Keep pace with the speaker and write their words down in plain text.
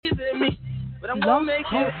I'm gonna make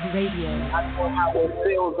it. Radio. I know how it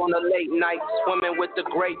feels on the late night, swimming with the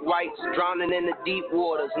great whites, drowning in the deep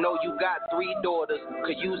waters. Know you got 3 daughters,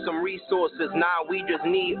 could use some resources. Nah, we just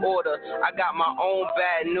need order. I got my own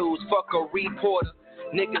bad news, fuck a reporter.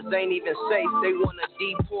 Niggas ain't even safe, they wanna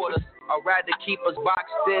deport us. I'd rather keep us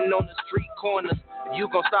boxed in on the street corners. You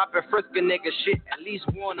gon' stop and frisk a nigga shit, at least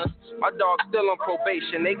warn us. My dog's still on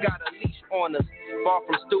probation, they got a leash on us. Far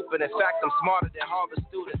from stupid, in fact, I'm smarter than Harvard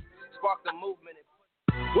students. Spark the movement.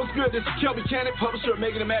 What's good? This is Kelby Cannon, publisher of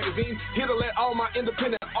Making It Magazine, here to let all my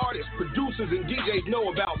independent artists, producers, and DJs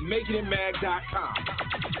know about MakingItMag.com.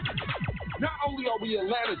 Not only are we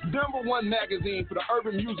Atlanta's #1 magazine for the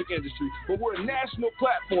urban music industry, but we're a national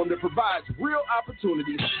platform that provides real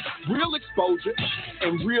opportunities, real exposure,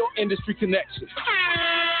 and real industry connections.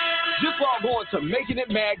 Just log on to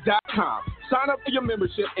MakingItMag.com. Sign up for your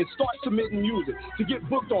membership and start submitting music to get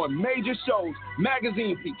booked on major shows,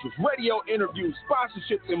 magazine features, radio interviews,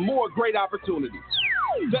 sponsorships, and more great opportunities.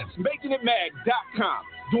 That's MakingItMag.com.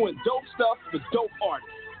 Doing dope stuff for dope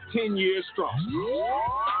artists. 10 years strong.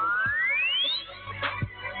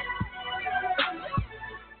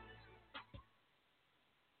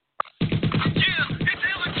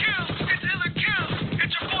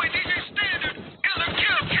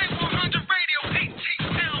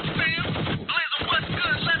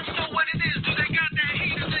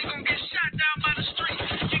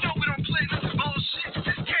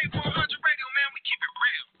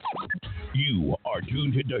 You are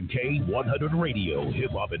tuned to K100 Radio,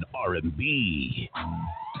 Hip Hop and R&B.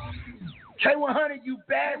 K100, you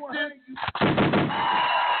bastard!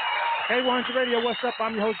 K100 Radio, what's up?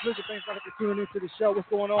 I'm your host, Blizzard. Thanks for tuning into the show. What's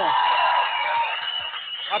going on?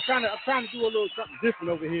 I'm trying to do a little something different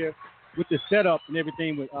over here with the setup and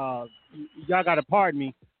everything. With y'all gotta pardon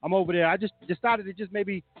me. I'm over there. I just decided to just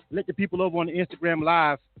maybe let the people over on the Instagram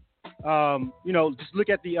Live, just look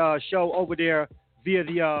at the show over there via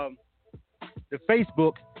the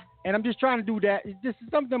Facebook, and I'm just trying to do that. This is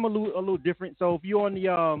something a little different. So if you're on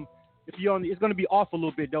the it's going to be off a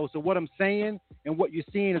little bit though. So what I'm saying and what you're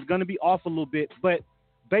seeing is going to be off a little bit. But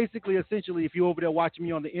basically, essentially, if you're over there watching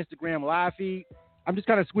me on the Instagram Live feed, I'm just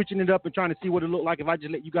kind of switching it up and trying to see what it look like if I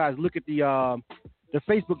just let you guys look at the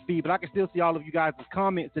Facebook feed. But I can still see all of you guys'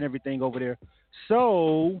 comments and everything over there.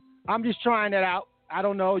 So I'm just trying that out. I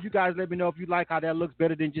don't know. You guys let me know if you like how that looks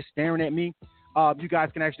better than just staring at me. You guys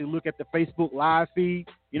can actually look at the Facebook Live feed.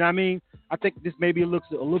 You know what I mean? I think this maybe looks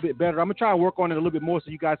a little bit better. I'm going to try to work on it a little bit more so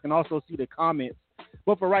you guys can also see the comments.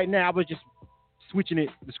 But for right now, I was just switching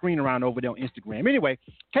the screen around over there on Instagram. Anyway,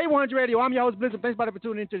 K100 Radio, I'm your host, Blizzard. Thanks for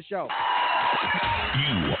tuning into the show.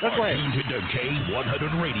 You are tuned to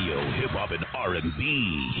K100 Radio, Hip Hop and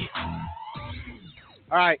R&B.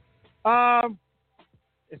 All right.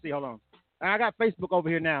 Let's see. Hold on. I got Facebook over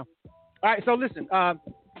here now. All right. So listen,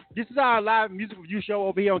 this is our live music review show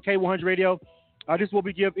over here on K100 Radio. This is where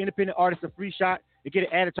we give independent artists a free shot to get it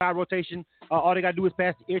added to our rotation. All they got to do is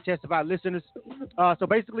pass the ear test of our listeners. So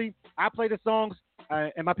basically, I play the songs,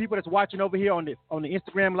 and my people that's watching over here on the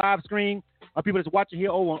Instagram live screen, my people that's watching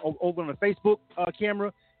here over on the Facebook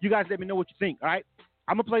camera, you guys let me know what you think, all right?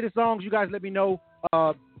 I'm going to play the songs. You guys let me know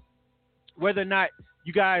whether or not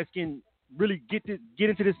you guys can really get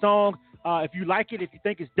into this song. If you like it, if you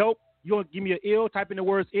think it's dope, you want to give me an ill, type in the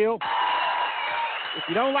words ill. If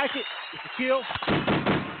you don't like it, it's a kill.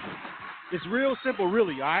 It's real simple,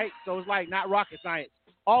 really, all right? So it's like not rocket science.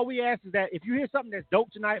 All we ask is that if you hear something that's dope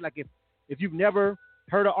tonight, like if you've never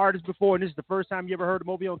heard an artist before and this is the first time you ever heard them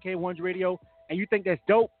over on K100 Radio and you think that's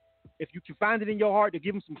dope, if you can find it in your heart to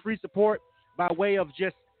give them some free support by way of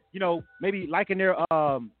just, maybe liking them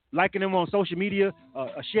on social media,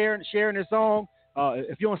 sharing their song.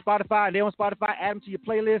 If you're on Spotify and they're on Spotify, add them to your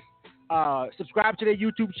playlist. Subscribe to their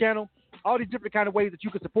YouTube channel. All these different kind of ways that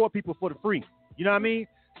you can support people for the free. You know what I mean?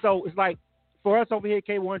 So it's like for us over here at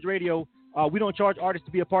K100 Radio, we don't charge artists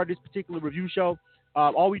to be a part of this particular review show.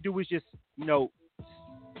 All we do is just,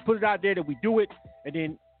 put it out there that we do it, and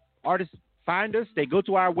then artists find us. They go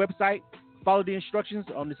to our website, follow the instructions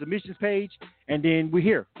on the submissions page, and then we're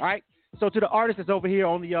here. All right? So to the artists that's over here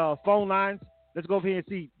on the phone lines, let's go over here and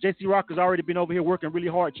see. JC Rock has already been over here working really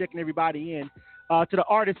hard, checking everybody in. To the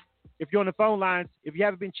artists, if you're on the phone lines, if you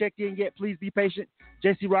haven't been checked in yet, please be patient.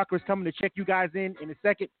 JC Rocker is coming to check you guys in a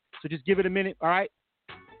second, so just give it a minute, all right?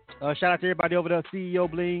 Shout out to everybody over there, CEO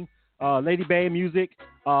Bling, Lady Bay Music,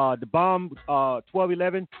 The Bomb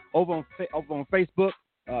 1211 over on Facebook,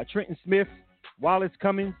 Trenton Smith, Wallace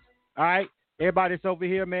Cummings, all right? Everybody that's over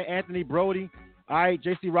here, man, Anthony Brody, all right?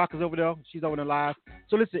 JC Rocker's over there. She's over there live.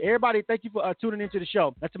 So listen, everybody, thank you for tuning into the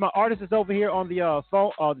show. Now to my artists that's over here on the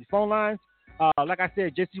phone lines, Like I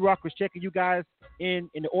said, Jesse Rock was checking you guys in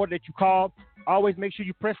the order that you called. Always make sure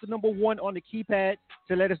you press the number 1 on the keypad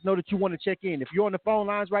to let us know that you want to check in. If you're on the phone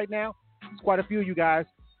lines right now, it's quite a few of you guys.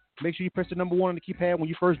 Make sure you press the number 1 on the keypad when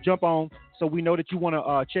you first jump on, so we know that you want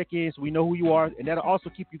to check in, so we know who you are, and that'll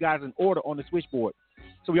also keep you guys in order on the switchboard.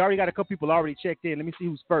 So we already got a couple people already checked in. Let me see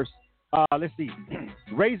who's first. Let's see.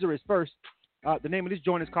 Razor is first. The name of this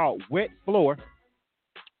joint is called Wet Floor.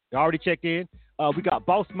 They already checked in. We got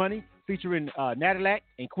Boss Money featuring Nadilac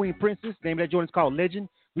and Queen Princess. The name of that joint is called Legend.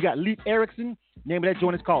 We got Leif Erickson. The name of that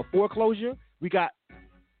joint is called Foreclosure. We got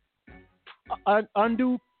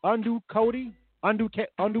Undo Cody. Undo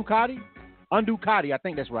Cody. I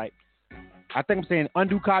think that's right. I think I'm saying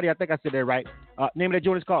Undo Cody. I think I said that right. Name of that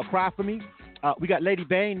joint is called Cry For Me. We got Lady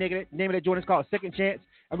Bang. Name of that joint is called Second Chance.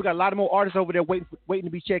 And we got a lot of more artists over there waiting to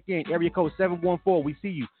be checked in. Area code 714. We see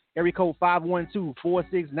you. Area code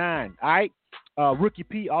 512-469. All right. Rookie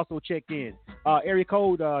P also checked in. Area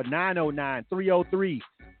code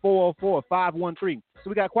 909-303-404-513. So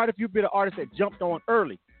we got quite a few bit of artists that jumped on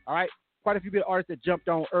early. All right. Quite a few bit of artists that jumped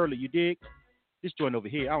on early. You dig? This joint over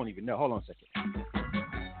here, I don't even know. Hold on a second.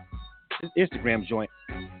 This Instagram joint.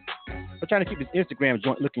 I'm trying to keep this Instagram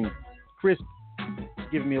joint looking crisp. It's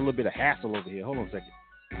giving me a little bit of hassle over here. Hold on a second.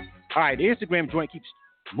 All right, the Instagram joint keeps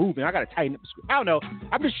moving. I got to tighten up the screen. I don't know.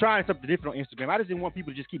 I'm just trying something different on Instagram. I just didn't want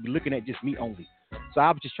people to just keep looking at just me only. So I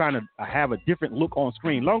was just trying to have a different look on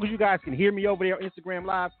screen. As long as you guys can hear me over there on Instagram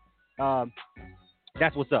Live,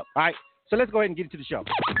 that's what's up. All right, so let's go ahead and get into the show.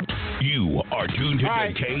 You are tuned to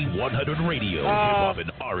K100 Radio, hip-hop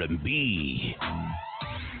and R&B.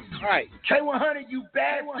 All right. K100, you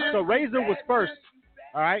bad one. So Razor was first.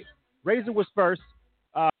 All right. Razor was first.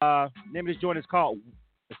 Name of this joint is called,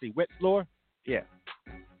 let's see, Wet Floor. Yeah.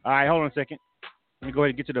 All right, hold on a second. Let me go ahead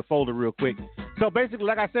and get to the folder real quick. So basically,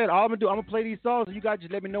 like I said, all I'm going to do, I'm going to play these songs, and you guys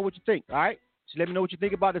just let me know what you think. All right? Just let me know what you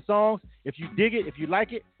think about the songs. If you dig it, if you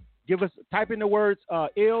like it, type in the words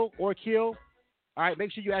ill or kill. All right,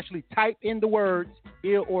 make sure you actually type in the words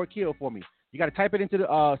ill or kill for me. You got to type it into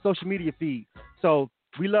the social media feed. So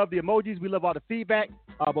we love the emojis. We love all the feedback.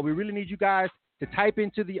 But we really need you guys to type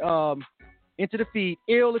into the feed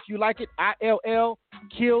ill if you like it, ILL,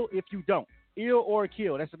 kill if you don't. Ill or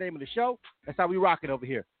kill. That's the name of the show. That's how we rock it over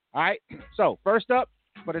here. All right. So first up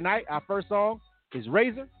for the night, our first song is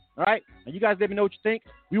Razor. All right. And you guys let me know what you think.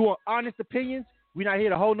 We want honest opinions. We're not here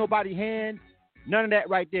to hold nobody's hand. None of that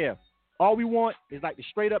right there. All we want is like the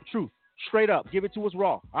straight up truth. Straight up. Give it to us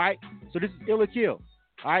raw. All right. So this is ill or kill.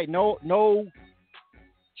 All right. No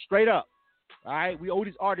straight up. All right. We owe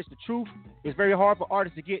these artists the truth. It's very hard for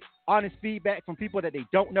artists to get honest feedback from people that they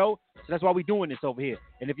don't know. So that's why we're doing this over here.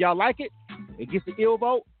 And if y'all like it, it gets the ill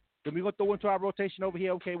vote, then we're going to throw into our rotation over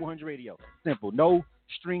here on K100 Radio. Simple. No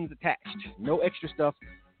strings attached. No extra stuff.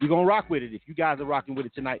 We're going to rock with it if you guys are rocking with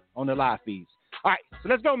it tonight on the live feeds. All right. So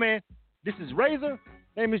let's go, man. This is Razor.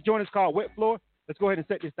 Name is joint is called Wet Floor. Let's go ahead and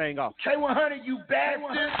set this thing off. K100, you bad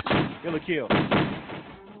one. Ill or kill.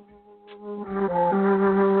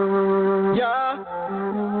 Yeah.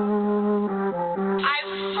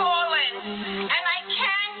 I've fallen and I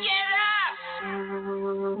can't get up.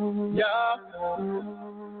 Yeah.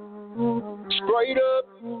 Straight up.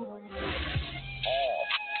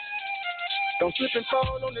 Don't slip and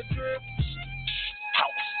fall on the drip.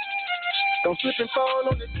 Don't slip and fall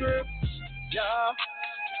on the drip. Yeah.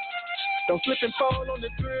 Don't slip and fall on the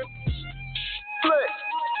drip. Flex.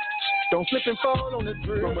 Don't slip and fall on the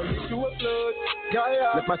drip. From a leak to a flood.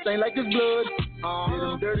 Yeah. Left my stain like it's blood. Did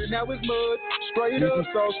them dirty, now it's mud. Straight up.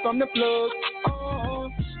 Sauce from the plug.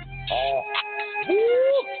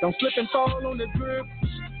 Don't slip and fall on the drip.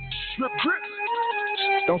 Drip, drip.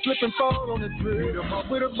 Don't slip and fall on the drip. Beat 'em up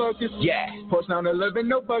with a bucket. Yeah. Post down 11,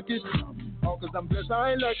 no bucket. All cause I'm blessed,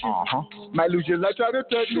 I ain't lucky. Might lose your life, try to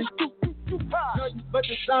touch me. Nothing but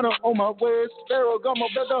the designer on my waist. Pharaoh got my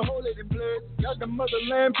better hold it in place. Got the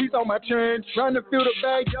motherland piece on my chain. Trying to fill the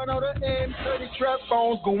bag down on the end. 30 trap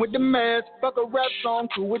phones, go with the mask. Fuck a rap song,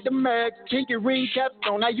 cool with the max. Kinky ring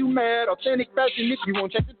capstone, now you mad. Authentic fashion if you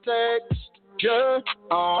won't check the tag. Yeah,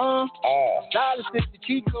 Stylistic the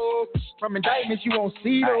cheat code. From indictments you won't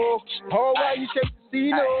see though. Oh, why you check the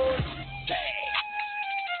see though.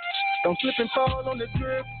 Don't slip and fall on the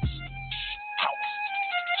drip.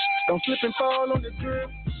 Don't slip and fall on the drip.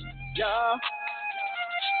 Yeah.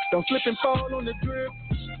 Don't slip and fall on the drip.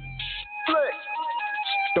 Flex.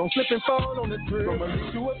 Don't slip and fall on the drip. From a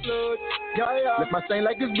leak to a flood. Yeah. Left my stain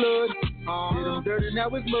like it's blood. Did them dirty, now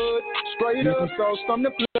it's mud. Straight up. Sauce from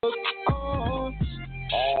the plug.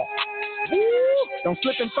 Don't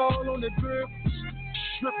slip and fall on the drip.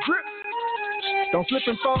 Drip, drip. Don't slip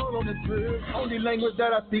and fall on the drip. Only language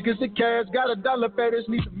that I speak is the cash. Got a dollar fetish,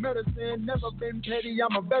 need some medicine. Never been petty,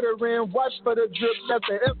 I'm a veteran. Watch for the drip, that's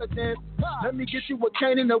the evidence. Let me get you a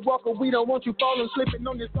cane and a walker. We don't want you falling, slipping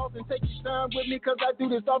on this often. Take your time with me, cause I do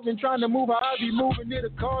this often. Trying to move how I be moving, it'll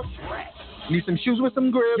cost. Need some shoes with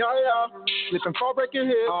some grip. Yeah. Slip and fall, break your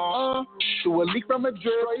hip. Through a leak from a drip.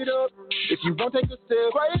 Straight up. If you won't take a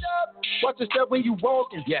step, straight up. Watch your step when you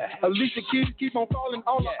walking. Yeah. At least the kids keep on falling.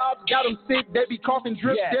 All the ops got them sick. They be coughing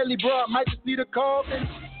drip. Deadly bro, might just need a coffin.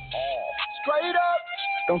 Straight up.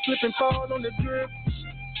 Don't slip and fall on the drip.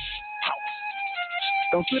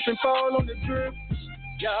 Don't slip and fall on the drip.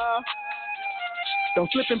 Yeah.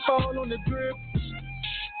 Don't slip and fall on the drip.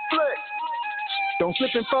 Flex. Don't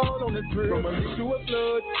slip and fall on the drip. From a leak to a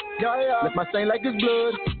flood. Yeah. Left my stain like it's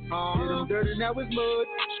blood. Get him dirty, now it's mud.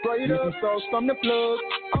 Straight up, sauce from the plug.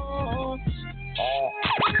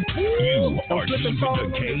 You are tuned to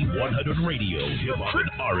K100 Radio, Hip Hop and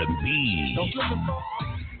R&B. Don't slip and fall.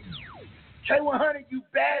 K100, you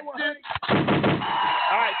bastard.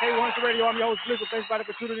 All right, K100 Radio. I'm your host, Blizzard. Thanks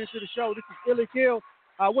for tuning into the show. This is Ill or Kill.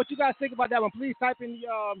 What you guys think about that one? Please type in the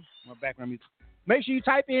my background music. Make sure you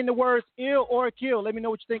type in the words ill or kill. Let me know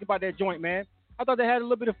what you think about that joint, man. I thought they had a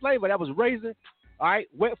little bit of flavor. That was Razor. All right,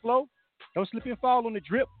 Wet Flow. Don't slip and fall on the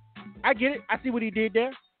drip. I get it. I see what he did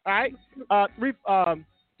there. All right. To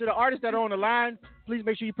the artists that are on the line, please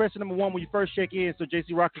make sure you press the number 1 when you first check in so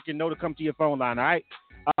JC Rocker can know to come to your phone line. All right.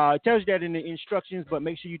 It tells you that in the instructions, but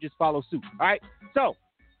make sure you just follow suit. All right. So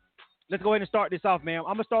let's go ahead and start this off, man.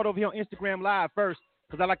 I'm gonna start over here on Instagram Live first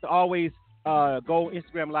because I like to always go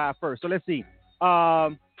Instagram Live first. So let's see.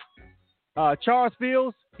 Charles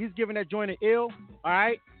Fields, he's giving that joint an ill. All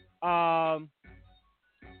right.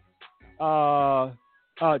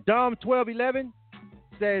 Dom1211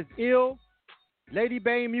 says ill. Lady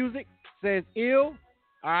Bane Music says ill.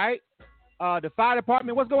 All right. The fire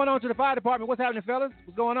department. What's going on to the fire department? What's happening, fellas?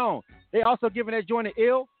 What's going on? They also giving that joint an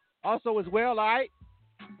ill. Also as well. All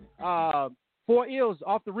right. 4 ills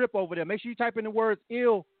off the rip over there. Make sure you type in the words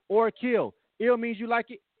ill or kill. Ill means you like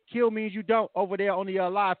it. Kill means you don't over there on the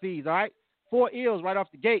live feeds. All right. 4 ills right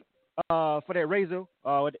off the gate for that Razor,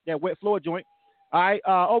 that Wet Floor joint. All right.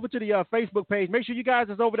 Over to the Facebook page. Make sure you guys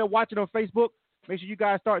is over there watching on Facebook. Make sure you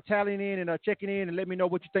guys start tallying in and checking in and let me know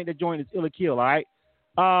what you think the joint is ill or kill. All right.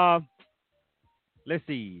 Let's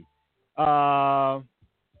see.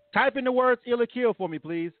 Type in the words ill or kill for me,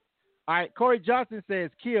 please. All right. Corey Johnson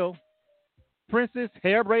says kill. Princess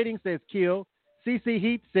Hair Braiding says kill. CC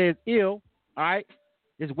Heath says ill. All right.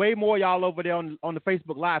 There's way more y'all over there on the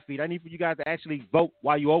Facebook live feed. I need for you guys to actually vote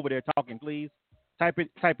while you're over there talking, please. Type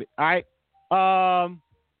it. All right.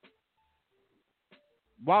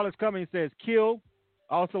 Wallace Cummings says kill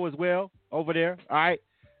also as well over there. All right.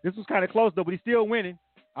 This was kind of close, though, but he's still winning.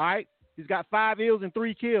 All right. He's got 5 ills and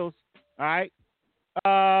 3 kills. All right.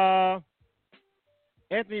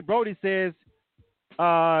 Anthony Brody says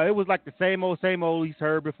it was like the same old he's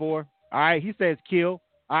heard before. All right. He says kill.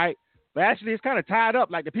 All right. But actually, it's kind of tied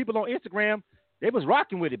up. Like the people on Instagram, they was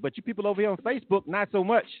rocking with it. But you people over here on Facebook, not so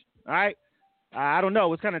much. All right. I don't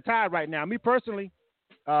know. It's kind of tied right now. Me personally,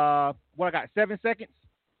 I got 7 seconds.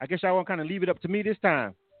 I guess y'all want to kind of leave it up to me this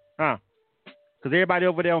time. Huh? Because everybody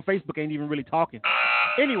over there on Facebook ain't even really talking.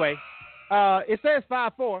 Anyway, it says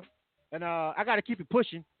 5-4. And I got to keep it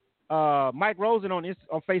pushing. Mike Rosen on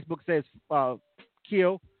Facebook says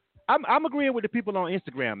kill. I'm agreeing with the people on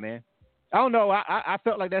Instagram, man. I don't know. I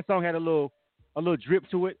felt like that song had a little drip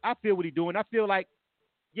to it. I feel what he's doing. I feel like,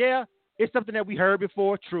 yeah, it's something that we heard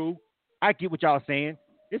before. True. I get what y'all saying.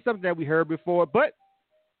 It's something that we heard before, but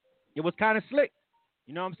it was kind of slick.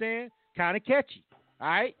 You know what I'm saying? Kind of catchy. All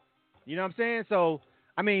right? You know what I'm saying? So,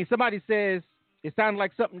 I mean, somebody says it sounded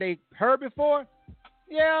like something they heard before.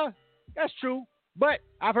 Yeah, that's true. But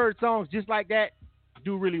I've heard songs just like that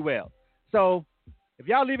do really well. So, if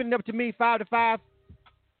y'all leaving it up to me 5-5,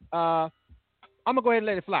 I'm going to go ahead and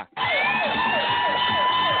let it fly.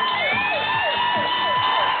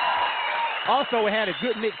 Also, it had a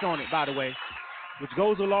good mix on it, by the way, which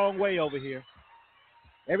goes a long way over here.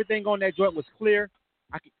 Everything on that joint was clear.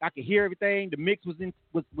 I could hear everything. The mix was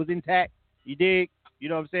intact. You dig? You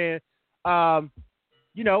know what I'm saying?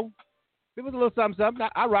 You know, it was a little something.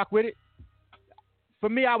 I rock with it. For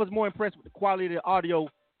me, I was more impressed with the quality of the audio,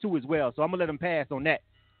 too, as well. So I'm going to let them pass on that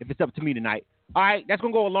if it's up to me tonight. All right, that's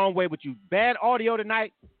going to go a long way with you. Bad audio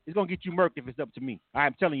tonight is going to get you murked if it's up to me. All right,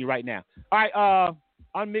 I'm telling you right now. All right,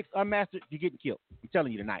 unmixed, unmastered, you're getting killed. I'm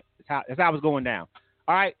telling you tonight. That's how it's going down.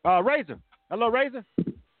 All right, Razor. Hello, Razor.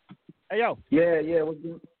 Hey, yo. Yeah.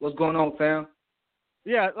 What's going on, fam?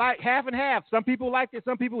 Yeah, like half and half. Some people liked it.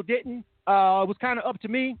 Some people didn't. It was kind of up to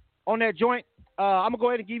me on that joint. I'm going to go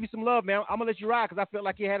ahead and give you some love, man. I'm going to let you ride because I felt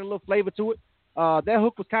like it had a little flavor to it. That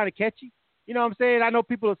hook was kind of catchy. You know what I'm saying? I know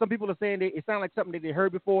some people are saying that it sounded like something that they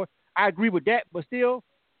heard before. I agree with that, but still,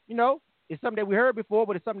 you know, it's something that we heard before,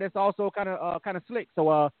 but it's something that's also kind of slick.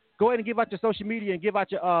 So go ahead and give out your social media and give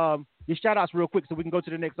out your shout-outs real quick so we can go to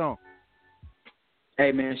the next song.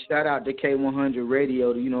 Hey, man, shout out to K100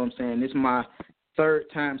 Radio. You know what I'm saying? This is my third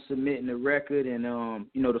time submitting the record, and,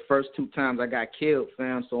 you know, the first 2 times I got killed,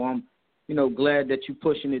 fam. So I'm, you know, glad that you're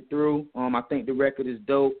pushing it through. I think the record is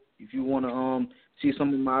dope. If you want to see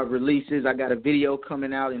some of my releases, I got a video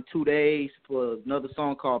coming out in 2 days for another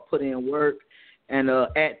song called Put In Work. And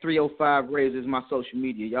at 305 Rays is my social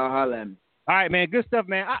media. Y'all holla at me. All right, man. Good stuff,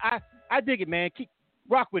 man. I dig it, man.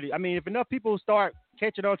 Rock with it. I mean, if enough people start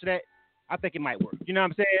catching on to that, I think it might work. You know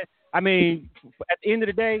what I'm saying? I mean, at the end of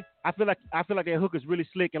the day, I feel like that hook is really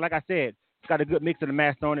slick, and like I said, it's got a good mix of the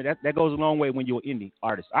master on it. That goes a long way when you're an indie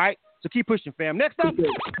artist. All right, so keep pushing, fam. Next up,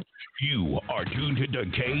 you are tuned to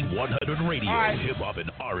K100 Radio, right. Hip Hop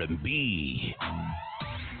and R&B.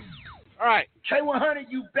 All right, K100,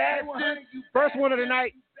 you bad one. First one of the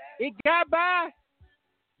night. It got by.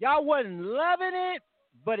 Y'all wasn't loving it,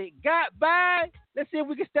 but it got by. Let's see if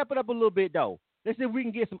we can step it up a little bit, though. Let's see if we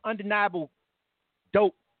can get some undeniable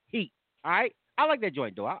dope heat. All right? I like that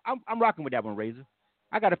joint, though. I'm rocking with that one, Razor.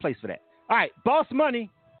 I got a place for that. All right. Boss Money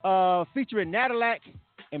featuring Nadalac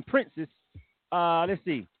and Princess. Let's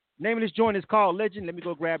see. Name of this joint is called Legend. Let me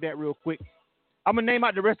go grab that real quick. I'm going to name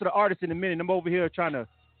out the rest of the artists in a minute. I'm over here trying to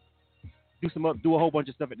do a whole bunch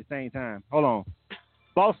of stuff at the same time. Hold on.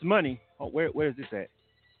 Boss Money. Oh, where is this at?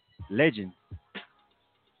 Legend.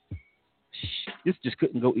 This just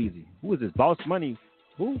couldn't go easy. Who is this? Boss Money?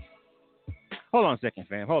 Who? Hold on a second,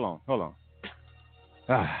 fam. Hold on.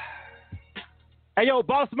 Hey, yo,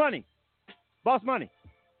 Boss Money. Boss Money.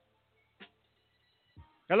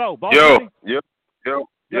 Hello, Boss Money. Yo.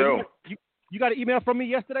 You got an email from me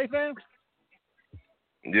yesterday, fam?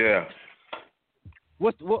 Yeah.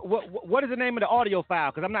 What is the name of the audio file?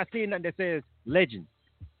 Because I'm not seeing nothing that says Legend.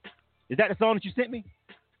 Is that the song that you sent me?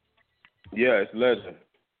 Yeah, it's Legend.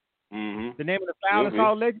 Mm-hmm. The name of the file is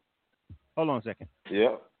called Legend? Hold on a second.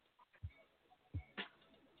 Yeah.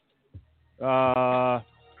 I'm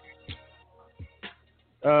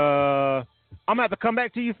going to have to come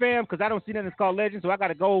back to you, fam, because I don't see nothing that's called Legend, so I got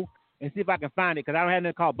to go and see if I can find it, because I don't have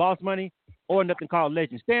nothing called Boss Money or nothing called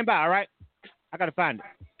Legend. Stand by, all right? I got to find it.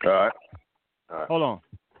 All right. Hold on.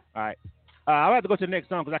 All right. I'll have to go to the next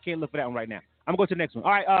song because I can't look for that one right now. I'm going to go to the next one.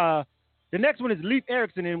 All right. The next one is Leif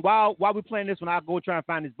Erikson, and while we're playing this one, I'll go try and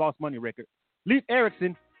find this Boss Money record. Leif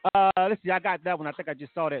Erikson, let's see, I got that one. I think I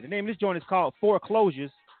just saw that. The name of this joint is called Foreclosures.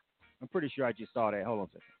 I'm pretty sure I just saw that. Hold on a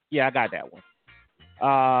second. Yeah, I got that one.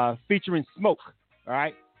 Featuring Smoke. All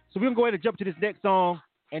right. So we're going to go ahead and jump to this next song,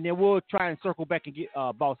 and then we'll try and circle back and get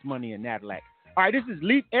Boss Money and Nadalac. All right, this is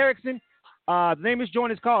Leif Erikson. The name of this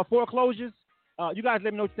joint is called Foreclosures. You guys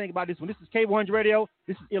let me know what you think about this one. This is K100 Radio.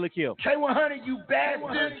 This is Illa Kill. K100, you bad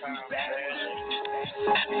one. You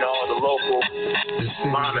know, the local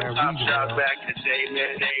mom and pop shop back in the day,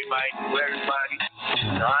 man, everybody.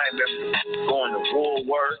 You know, I remember going to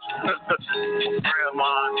Woolworths, grandma,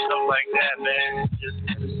 and stuff like that, man. Just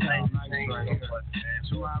the same thing.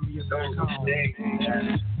 Those days,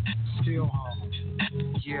 man. Still home.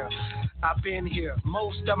 Yeah, I've been here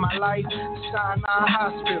most of my life. Sinai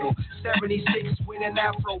Hospital, 76 with an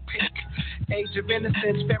Afro pick. Age of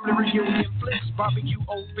innocence, family reunion flicks, barbecue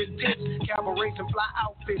open pits, cabarets and fly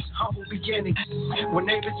outfits, humble beginnings. When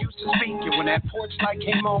neighbors used to speak, and when that porch light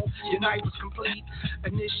came on, your night was complete.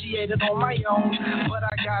 Initiated on my own, but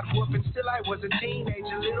I got whooping. Still I was a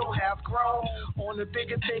teenager, little half grown. On the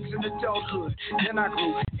bigger things in adulthood. Then I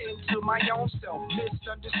grew into my own self,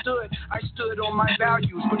 misunderstood. I stood on my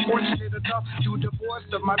values, but fortunate enough to divorce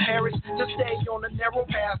of my parents to stay on the narrow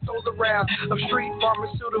path. So the wrath of street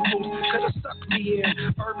pharmaceuticals could have sucked me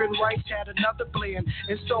in. Urban rights had another blend,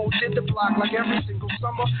 and so did the block. Like every single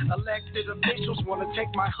summer, elected officials want to take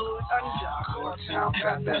my hood under. Hoodtown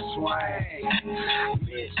got that swing,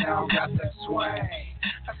 Midtown got that swing.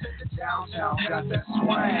 I said the downtown got that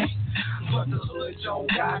swing, but the hood don't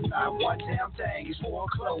got not one damn thing. It's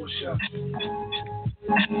foreclosure.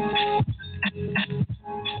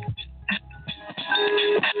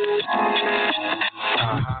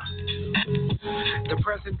 The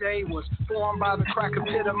present day was formed by the crack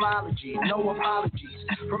epistemology. No apologies.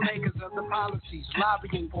 from makers of the policies,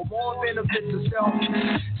 lobbying for more benefit to self.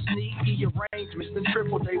 Sneaky arrangements and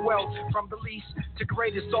triple their wealth, from the least to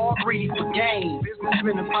greatest, all greedy for gain.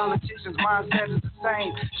 Businessmen and politicians' mindset is the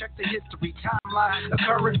same. Check the history timeline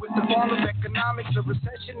occurring with the fall of economics, a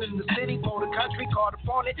recession in the city for the country caught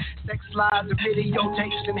upon it. Sex lies and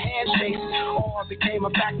videotapes and handshakes all became a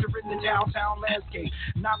factor in the downtown landscape.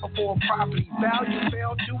 Not before property value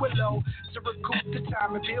fell too low to recoup the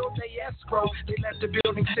time and build their escrow. They let the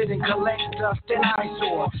building sit and collect dust and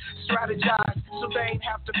eyesore. Strategize so they ain't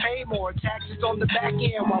have to pay more taxes on the back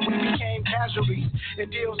end while we became casualties.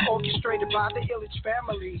 And deals orchestrated by the Illich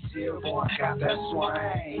family. Billboard got that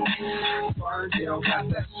swing. Ferndale got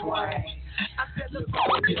that swing.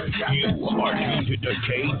 You are tuned to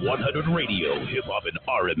K100 Radio, Hip Hop and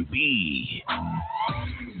R&B.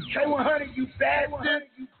 K100, you bastard.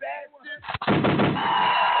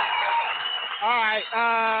 All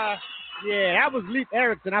right, yeah, that was Leif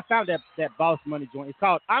Erikson. I found that Boss Money joint. It's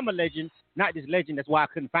called I'm a Legend, not just Legend. That's why I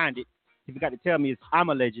couldn't find it. He forgot to tell me it's I'm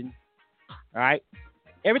a Legend. All right,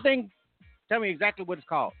 everything. Tell me exactly what it's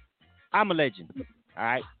called. I'm a Legend. All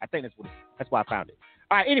right, I think that's why I found it.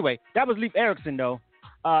 All right, anyway, that was Leif Erikson though.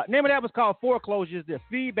 Name of that was called Foreclosures. The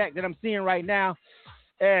feedback that I'm seeing right now,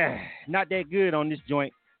 not that good on this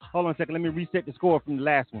joint. Hold on a second. Let me reset the score from the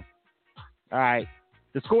last one. All right,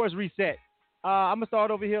 the score is reset. I'm going to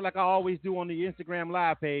start over here like I always do on the Instagram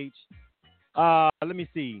live page. Let me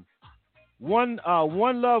see. One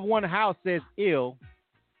Love, One House says ill.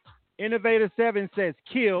 Innovator 7 says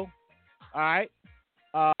kill. All right.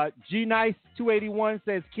 G Nice 281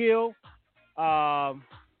 says kill.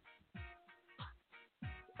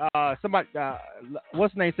 Somebody,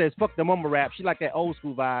 what's her name says fuck the mumble rap. She like that old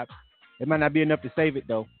school vibe. It might not be enough to save it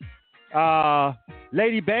though.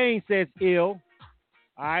 Lady Bane says ill.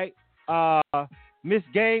 All right. Miss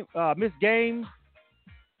Games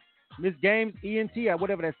ENT or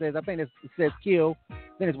whatever that says. I think it says kill. I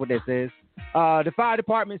think that's what that says. The fire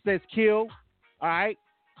department says kill. All right.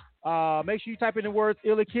 Make sure you type in the words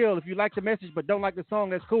ill or kill. If you like the message but don't like the song,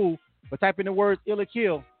 that's cool. But type in the words ill or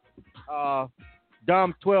kill.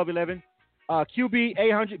 Dom 1211. QB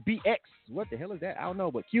 800BX. What the hell is that? I don't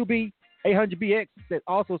know. But QB 800BX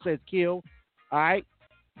also says kill. All right.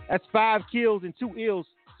 That's 5 kills and 2 ills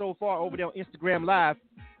so far over there on Instagram Live.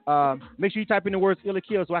 Make sure you type in the words ill or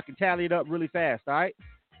kill so I can tally it up really fast. All right.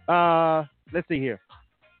 Let's see here.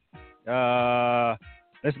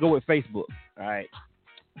 Let's go with Facebook. All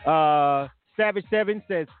right. Savage 7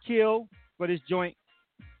 says kill for this joint.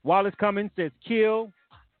 Wallace Cummins says kill.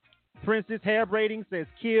 Princess Hair Braiding says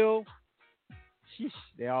kill. Sheesh,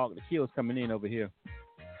 the kills coming in over here.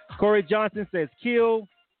 Corey Johnson says kill.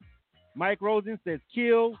 Mike Rosen says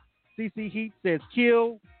kill. CC Heat says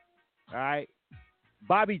kill. All right.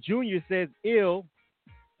 Bobby Jr. says ill.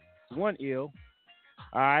 One ill.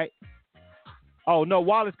 All right. Oh, no.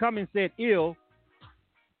 Wallace Cummins said ill.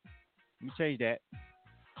 Let me change that.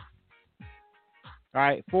 All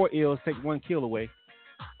right. 4 ills. Take 1 kill away.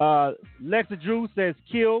 Lexa Drew says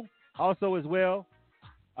kill. Also as well.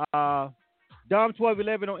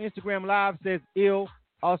 Dom1211 on Instagram Live says ill.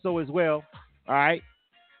 Also as well. All right.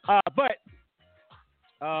 But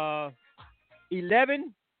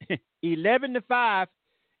 11 to 5.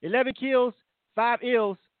 11 kills, 5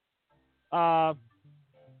 ills. Oh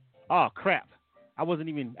crap! I didn't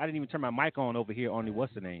even turn my mic on over here on the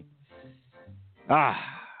what's the name? How'd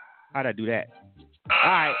I do that?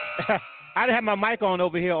 All right, I didn't have my mic on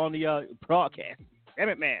over here on the broadcast. Damn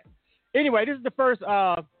it, man. Anyway, this is the first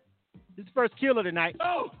kill of the night.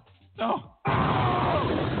 Oh.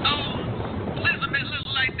 Listen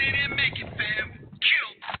like they didn't make it, fam.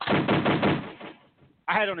 Kill.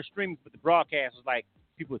 I had it on the stream, but the broadcast was like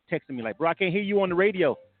people were texting me like, "Bro, I can't hear you on the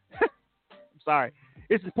radio." I'm sorry.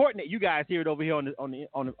 It's important that you guys hear it over here on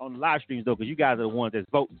the live streams though, because you guys are the ones that's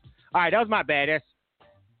voting. All right, that was my bad. That's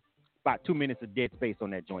about 2 minutes of dead space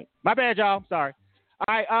on that joint. My bad, y'all. I'm sorry.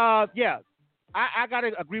 All right, yeah. I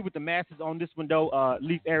gotta agree with the masses on this one though.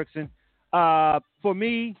 Leif Erikson. For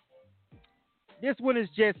me, this one is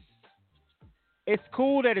just. It's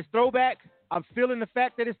cool that it's throwback. I'm feeling the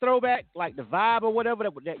fact that it's throwback, like the vibe or whatever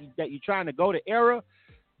that you're trying to go to era.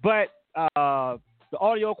 But the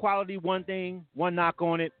audio quality, one thing, one knock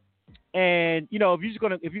on it. And you know, if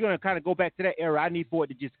you're gonna kind of go back to that era, I need for it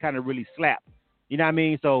to just kind of really slap. You know what I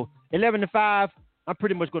mean? So 11 to 5. I'm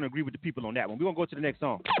pretty much going to agree with the people on that one. We're going to go to the next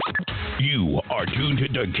song. You are tuned to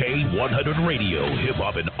K100 Radio, Hip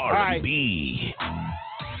Hop and R&B.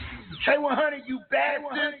 K100, you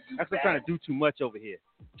bastard. That's what I'm trying to do too much over here.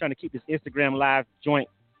 I'm trying to keep this Instagram Live joint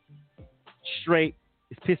straight.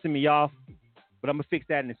 It's pissing me off. but I'm gonna fix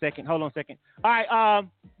that in a second. Hold on a second. All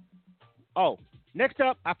right. Next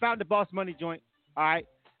up, I found the Boss Money joint. All right.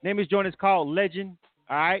 Name of this joint is called Legend.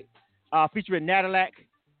 All right. Featuring Nadilac.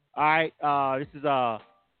 All right. This is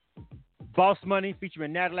Boss Money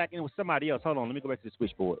featuring Nadilac, and it was somebody else. Hold on. Let me go back to the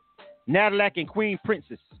switchboard. Nadilac and Queen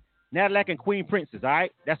Princess. Nadilac and Queen Princess. All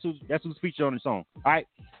right. That's who's featured on the song. All right.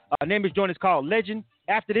 Name of this joint is called Legend.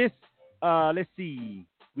 After this, let's see.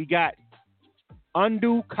 We got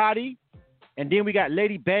Undu Kadi, and then we got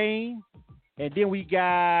Lady Bane, and then we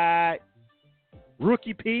got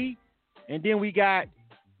Rookie P, and then we got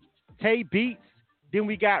Tay Beats, then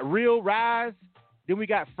we got Real Rise, then we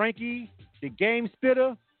got Frankie, the Game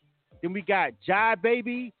Spitter, then we got Jai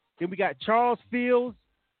Baby, then we got Charles Fields,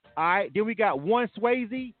 all right, then we got One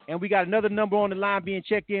Swayze, and we got another number on the line being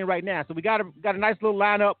checked in right now. So we got a nice little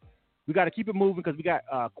lineup. We got to keep it moving because we got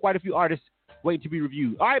quite a few artists waiting to be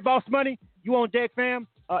reviewed. All right, Boss Money, you on deck, fam.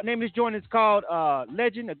 Name of this joint is called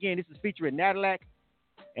Legend. Again, this is featuring Nadilac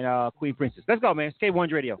and Queen Princess. Let's go, man. It's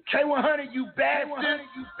K100 Radio. K100, you bastard.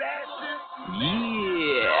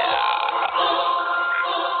 Yeah.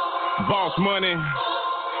 Boss Money,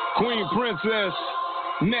 Queen Princess,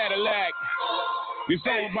 Nadilac. This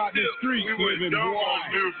all about the streets living, boy.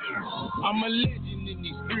 I'm a legend in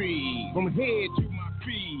these streets. From head to my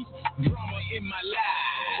feet, drama in my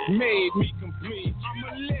life made me complete. I'm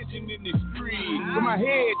a legend in this street. From my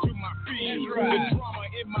head to my feet, the drama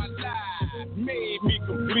in my life made me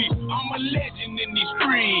complete. I'm a legend in these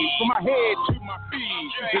streets. From my head to my feet,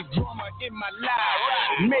 the drama in my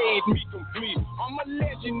life made me complete. I'm a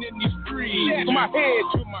legend in these streets. From my head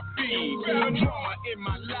to my feet, the drama in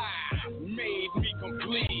my life made me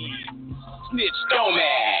complete. Snitch don't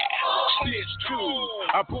snitch too.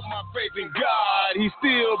 I put my faith in God, He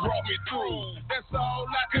still brought me through. That's all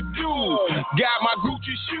I could do. Got my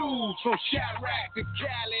Gucci shoes from Chirac to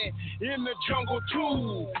Cali, in the jungle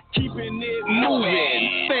too. Keeping it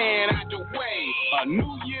moving, staying out the way. A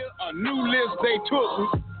new year, a new list they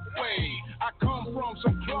took away. I come from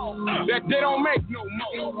some cloth that they don't make no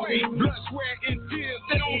more. Blood, sweat, and tears,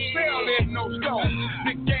 they don't sell in no store.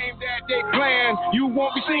 The game that they playing, you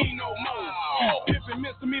won't be seen no more. Pimpin'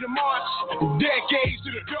 misdemeanor march, decades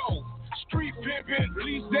to the door. Street pimpin',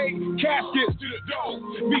 release date, caskets to the door.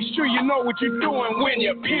 Be sure you know what you're doing when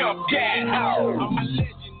you pimp that hoe. I'm a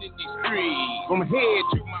legend in these streets, from head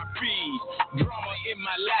to my feet. Drama in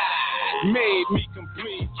my life made me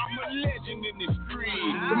complete. I'm a legend in this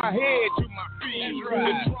street, from my head to my feet. The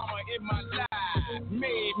drama in my life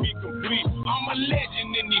made me complete. I'm a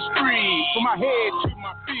legend in these streets, from my head to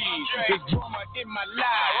my feet. The drama in my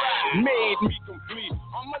life made me complete.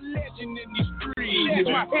 I'm a legend in these streets,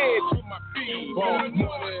 from my head to my feet. The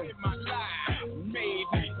drama in my life made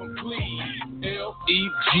me complete.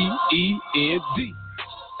 LEGEND.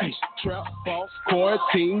 Hey, trap, boss,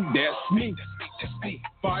 quarantine, that's me. Hey,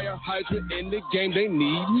 fire hydrant in the game, they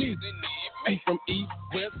need me. Hey, from east,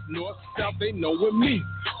 west, north, south, they know with me.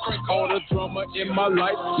 All the drama in my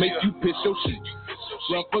life make you piss your shit.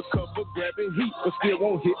 Run for cover, grabbing heat, but still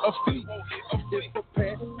won't hit a feet. It's a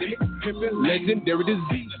pandemic, pimpin', legendary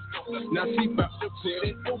disease. Now she bout to put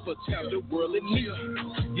it over, tell the world in need.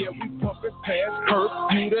 Yeah, we pumpin' past Perk,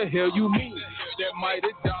 who the hell you mean? That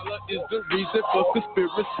mighty dollar is the reason for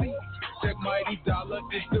conspiracy. That mighty dollar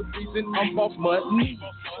is the reason I'm off money.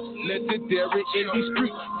 Legendary in these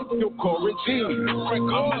streets, no quarantine. I'm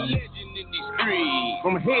a legend in these streets,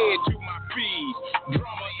 from head to my feet.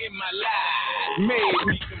 Drama in my life made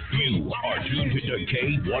me confused. You are tuned to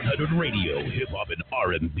K100 Radio, Hip Hop and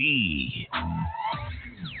R&B.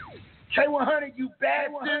 K100, you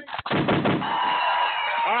bastard.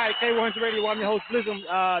 All right, K100 Radio. I'm your host, Blizzum.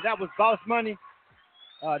 That was Boss Money.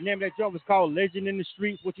 Name of that joint was called Legend in the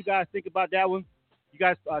Streets. What you guys think about that one? You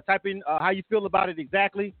guys type in how you feel about it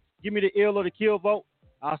exactly. Give me the ill or the kill vote.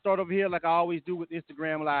 I'll start over here like I always do with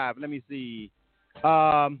Instagram Live. Let me see.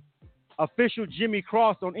 Official Jimmy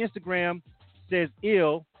Cross on Instagram says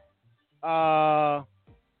ill.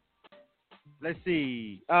 Let's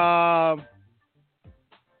see. Let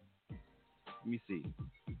me see.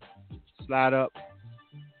 Slide up.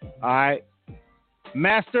 All right.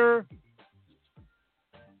 Master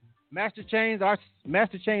Chains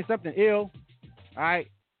something ill. All right.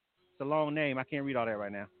 It's a long name. I can't read all that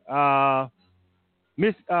right now.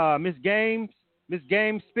 Miss Game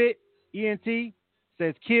Spit ENT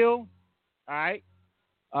says kill. All right.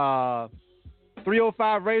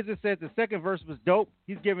 305 Razor says the second verse was dope.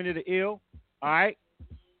 He's giving it an ill. All right.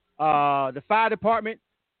 The Fire Department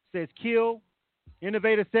says kill.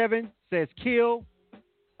 Innovator 7 says kill.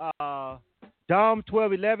 Dom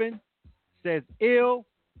 1211 says ill.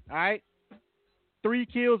 All right. 3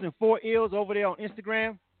 kills and 4 ills over there on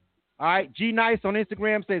Instagram. All right. G Nice on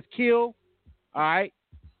Instagram says kill. All right.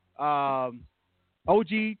 OG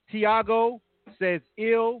Tiago says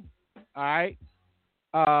ill. All right.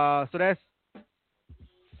 So that's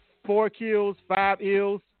 4 kills, 5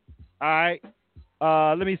 ills. All right.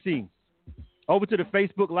 Let me see. Over to the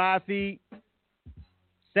Facebook live feed.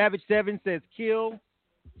 Savage7 says kill.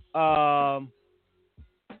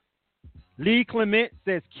 Lee Clement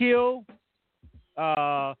says kill.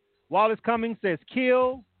 Wallace Cummings says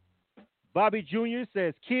kill. Bobby Jr.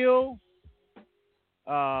 says kill.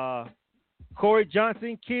 Corey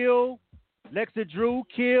Johnson, kill. Lexa Drew,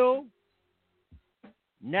 kill.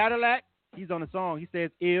 Nadalak, he's on the song. He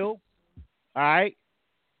says ill. All right.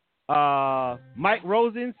 Mike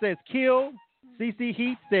Rosen says kill. CC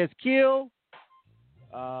Heath says kill.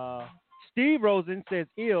 Steve Rosen says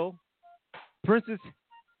ill. Princess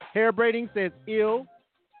Hair Braiding says ill.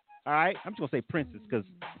 All right. I'm just going to say Princess because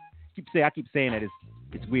I keep saying that.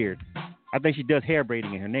 It's weird. I think she does hair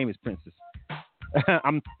braiding and her name is Princess.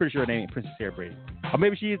 I'm pretty sure her name is Princess Hair Braiding. Or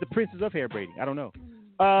maybe she is the Princess of Hair Braiding. I don't know.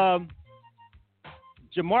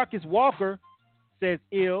 Jamarcus Walker says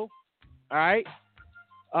ill. All right.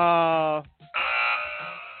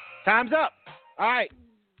 Time's up. All right.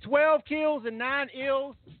 12 kills and 9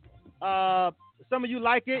 ills. Some of you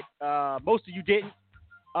like it. Most of you didn't.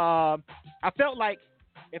 I felt like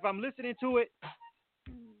if I'm listening to it,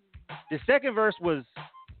 the second verse was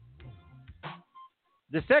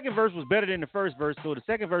better than the first verse, so the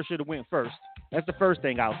second verse should have went first. That's the first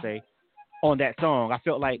thing I'll say on that song. I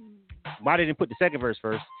felt like why they didn't put the second verse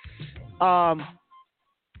first. It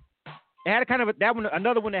had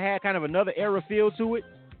another one that had kind of another era feel to it.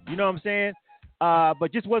 You know what I'm saying?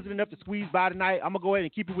 But just wasn't enough to squeeze by tonight. I'm gonna go ahead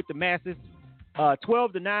and keep it with the masses.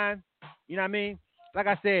 12-9. You know what I mean? Like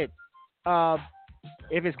I said,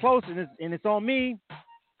 if it's close and it's on me,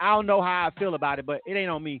 I don't know how I feel about it, but it ain't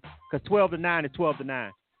on me because 12-9 is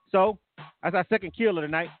 12-9. So that's our second kill of the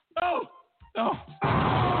night. Oh,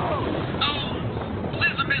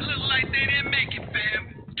 Elizabeth looked like they didn't make it,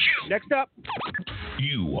 fam. Kill. Next up.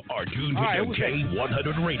 You are tuned to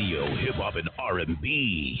K100 Radio, Hip Hop and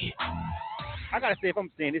R&B. I gotta say if I'm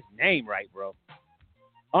saying this name right, bro.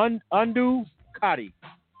 Undu Kati.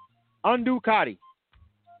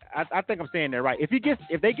 I think I'm saying that right. If they get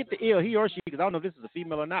the ill, he or she, because I don't know if this is a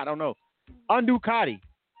female or not. I don't know. Undu Kati.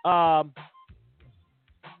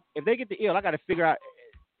 If they get the ill, I got to figure out,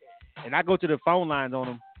 and I go to the phone lines on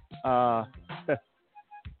them.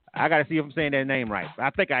 I got to see if I'm saying that name right. I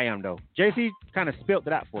think I am, though. JC kind of spelt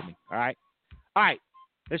it out for me. All right.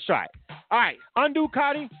 Let's try it. All right. Undu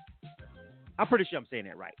Kati. I'm pretty sure I'm saying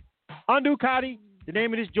that right. Undu Kati. The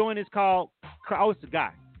name of this joint is called, it's the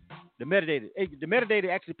guy. The metadata. The metadata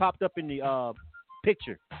actually popped up in the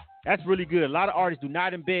picture. That's really good. A lot of artists do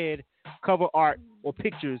not embed cover art or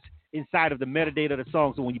pictures inside of the metadata of the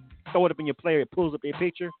song. So when you throw it up in your player, it pulls up their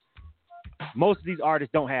picture. Most of these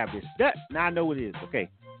artists don't have this. Now I know what it is. Okay.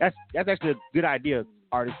 That's actually a good idea,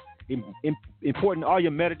 artists. Important all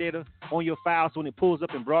your metadata on your file so when it pulls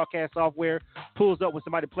up in broadcast software, pulls up when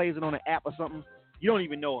somebody plays it on an app or something, you don't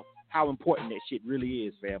even know how important that shit really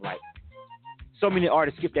is, fam. Like, so many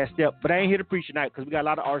artists skip that step, but I ain't here to preach tonight because we got a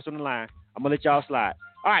lot of artists on the line. I'm going to let y'all slide.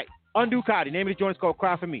 All right, Undu Kati. Name of the joint is called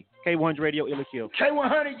Cry For Me. K100 Radio, Ill or Kill.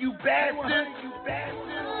 K100, you bastard.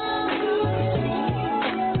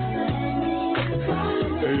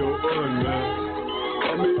 Hey, yo, man.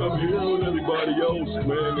 I'm hearing everybody else,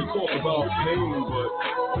 man. They talk about pain, but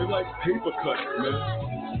they like paper cuts, man.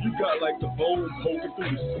 You got like the bone poking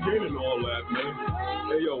through the skin and all that, man.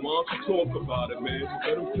 Hey, yo, why don't you talk about it, man?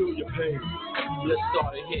 Let them feel your pain. Let's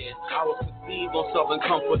start it here. I was conceived on Southern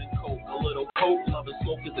Comfort and Coke. A little coke, love and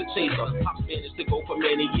smoke is a chaser. Pop managed to go for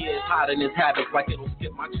many years, hiding his habits like it'll skip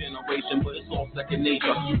my generation, but it's all second nature.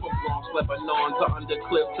 From Bronx, Lebanon to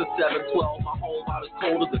Undercliff to 712, my home about as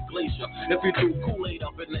cold as a glacier. If you threw Kool-Aid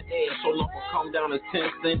up in the air, so lump will come down as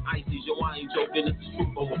tense, then icy. Yo, I ain't joking, it's the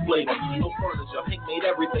truth over flavor. No furniture, Hank made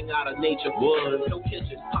everything out of nature. Wood, no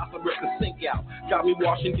kitchen, Papa ripped the sink out. Got me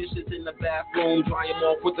washing dishes in the bathroom, dry them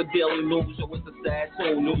off with the Daily News. Yo, it's a sad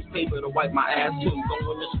tune, newspaper to wipe my ass too.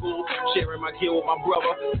 Going to school, sharing my gear with my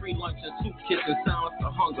brother. Free lunch and soup kitchen, silence to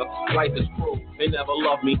hunger. Life is cruel, they never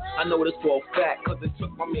loved me. I know this for a fact, cause it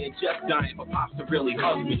took my man Jeff dying for Pops to really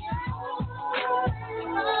hug me.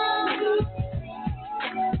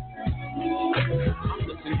 I'm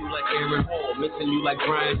missing you like Aaron Hall, missing you like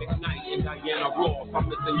Brian McKnight and Diana Ross. I'm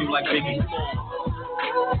missing you like Biggie Smalls.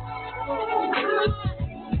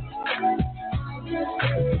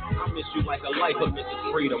 I miss you like a life of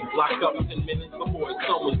Mrs. Freedom. Locked up 10 minutes before his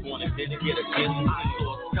son was born and didn't get a chance. I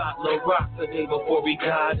saw Scott LaRock the day before he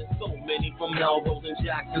died. And so many from Melrose and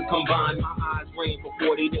Jackson combined. My eyes rained for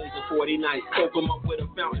 40 days and 40 nights. Soak them up with a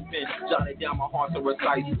fountain pen, jotted down my heart to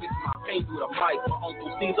recite. Fix my pain through the mic. My Uncle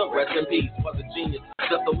Caesar, rest in peace, was a genius.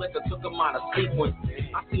 Just the liquor took him out of sequence.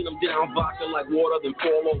 I seen him down vodka like water, then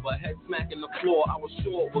fall over. Head smacking the floor, I was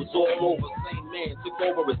sure it was all over. Same man took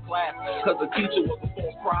over his class, cause the teacher was a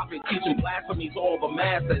false prophet, teaching blasphemies all over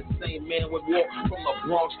mass. That same man would walk from the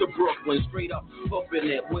Bronx to Brooklyn, straight up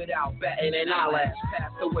hoofing it without batting an eyelash.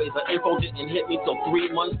 Passed away, the info didn't hit me till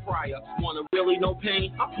 3 months prior. Wanna really know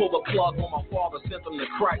pain? I pulled the plug on my father, sent him to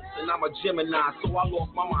Christ. And I'm a Gemini, so I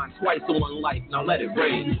lost my mind twice in one life. Now let it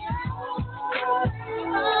rain.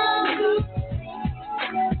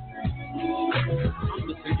 I'm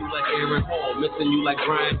missing you like Aaron Hall, missing you like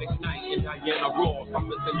Brian McKnight and Diana Ross. I'm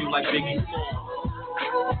missing you like Biggie Smalls.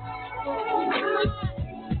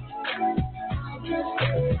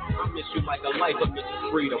 I miss you like a life of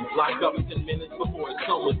Mrs. Freedom. Locked up 10 minutes before his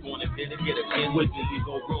son was born, and didn't get a chance. Where did we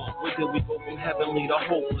go wrong? Where did we go from heavenly to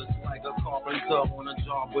hopeless? Like a carpenter on a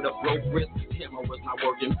job with a broke wrist. Camera was not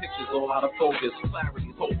working, pictures all out of focus.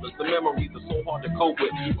 Clarity's hopeless, the memories are so hard to cope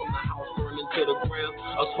with. From the house burning to the ground,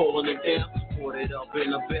 us holding it down. Boarded up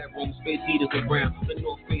in a bedroom, space heaters around. The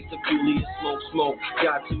north face of Julius smoke.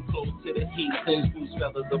 Got too close to the heat, since goose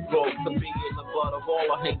feathers are broke. To be in the butt of all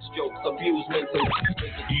of Hank's jokes, abused mental.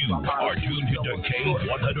 You are tuned to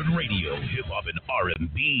K100 Radio, Hip Hop and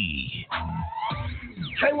R&B.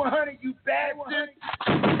 K100, you bad one.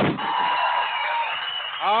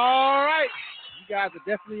 All right. You guys are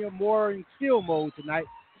definitely more in chill mode tonight.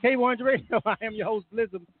 K100 Radio, I am your host,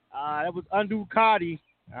 Blizzum. That was Undo Cardi.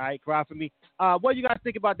 All right, cry for me. What do you guys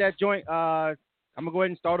think about that joint? I'm going to go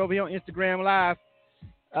ahead and start over here on Instagram Live.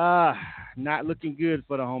 Not looking good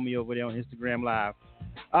for the homie over there on Instagram Live.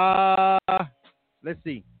 Let's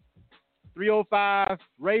see. 305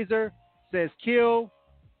 Razor says kill.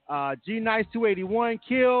 G Nice 281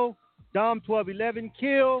 kill. Dom 1211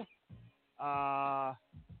 kill.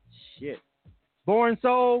 Shit. Born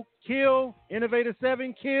Soul kill. Innovator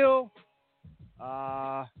 7 kill.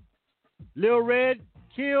 Lil Red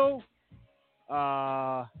kill.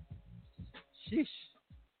 Sheesh.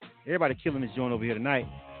 Everybody killing this joint over here tonight.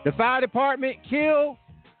 The fire department kill.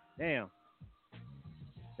 Damn.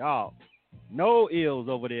 Dog. No ills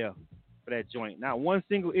over there for that joint. Not one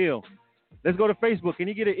single ill. Let's go to Facebook. Can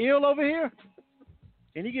you get an ill over here?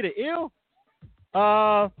 Can you get an ill?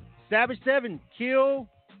 Savage 7 kill.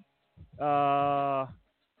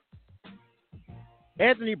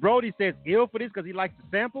 Anthony Brody says ill for this because he likes to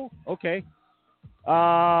sample. Okay.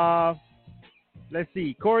 Let's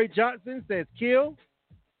see. Corey Johnson says kill.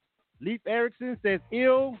 Leaf Erickson says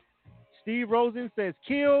ill. Steve Rosen says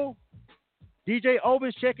kill. DJ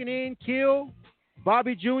Oben's checking in, kill.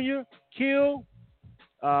 Bobby Jr., kill.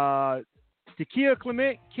 Takia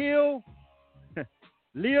Clement, kill.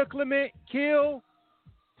 Leah Clement, kill.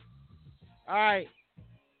 All right.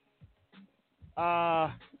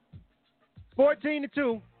 14-2. We're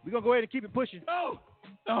going to go ahead and keep it pushing. Oh,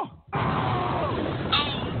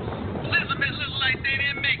 Elizabeth look like they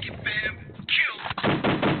didn't make it, fam. Kill.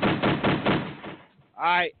 All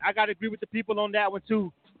right. I got to agree with the people on that one,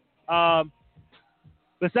 too.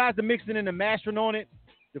 Besides the mixing and the mastering on it,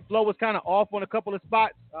 the flow was kind of off on a couple of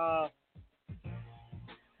spots. I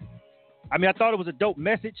thought it was a dope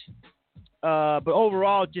message, but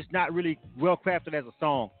overall, just not really well crafted as a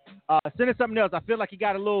song. Sending something else, I feel like he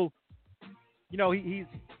got a little,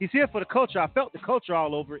 he's here for the culture. I felt the culture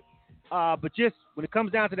all over it, but just when it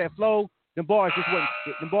comes down to that flow, them bars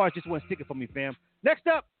just wasn't sticking for me, fam. Next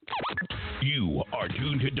up. You are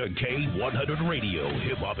tuned to K100 Radio,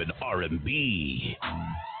 Hip Hop and R&B.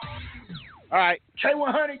 All right.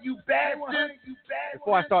 K100, you bad one.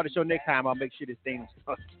 Before I start the show next time, I'll make sure this thing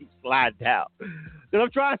keeps sliding out. Because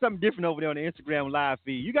I'm trying something different over there on the Instagram live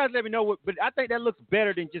feed. You guys let me know but I think that looks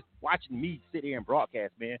better than just watching me sit here and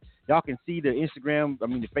broadcast, man. Y'all can see the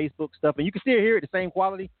the Facebook stuff, and you can still hear it the same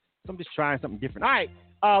quality. So I'm just trying something different. All right.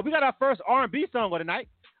 We got our first R&B song of the night.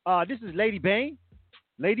 This is Lady Bane.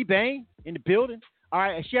 Lady Bane in the building. All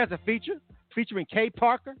right. And she has a featuring Kay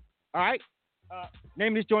Parker. All right.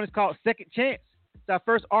 Name of this joint is called Second Chance. It's our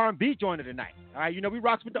first R&B joint of the night. All right, we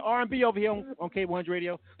rocks with the R&B over here on K100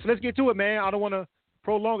 Radio. So let's get to it, man. I don't want to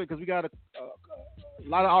prolong it because we got a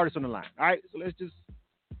lot of artists on the line. All right, so let's just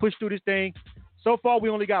push through this thing. So far, we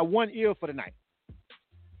only got one ill for the night.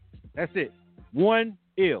 That's it. One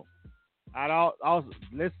ill. All right,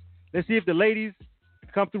 let's see if the ladies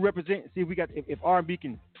come through represent. See if we got if R&B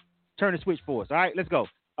can turn the switch for us. All right, let's go.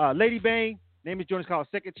 Lady Bane. Name of the joint is called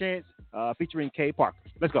Second Chance, featuring Kay Parker.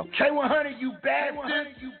 Let's go. K100, you bad one.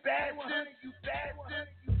 You bad one. You bad one.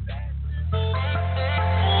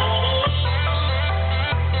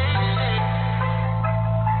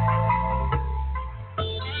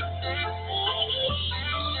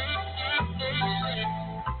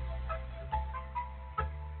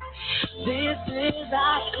 This is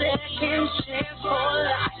our second chance for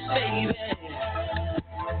life, baby.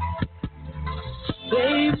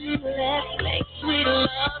 Baby, let's make sweet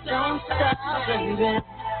love, don't stop, baby.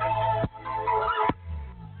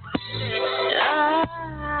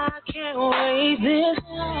 I can't wait this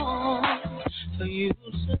long for you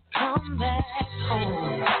to come back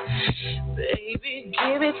home. Baby,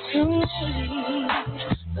 give it to me,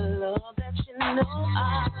 the love that you know I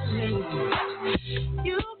need.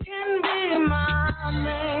 You can be my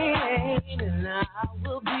man, and I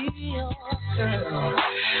will be your girl.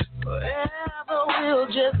 Forever we'll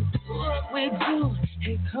just do what we do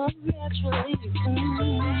and come naturally to me.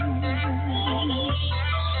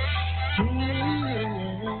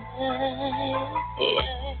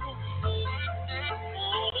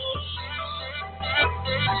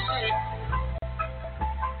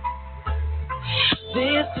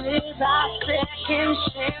 This is our second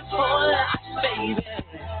chance for life, baby.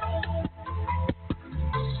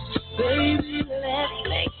 Baby, let's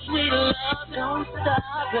make sweet love, don't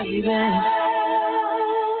stop, baby.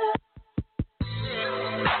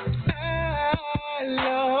 I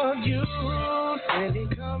love you, and it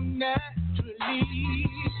come naturally.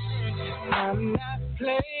 I'm not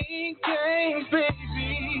playing games,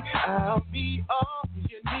 baby. I'll be all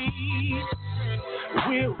you need.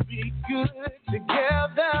 We'll be good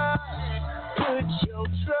together. Put your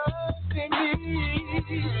trust in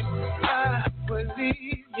me. I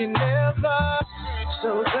believe you never.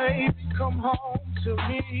 So baby, come home to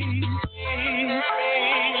me.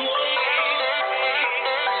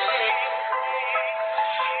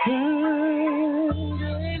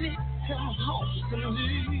 Baby, come home to me.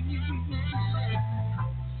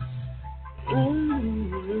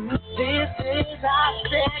 This is our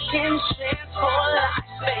second chance for life,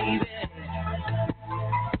 baby.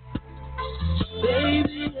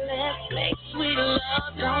 Baby, let's make sweet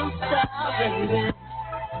love, don't stop, baby.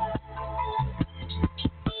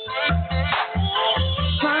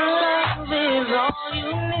 My love is all you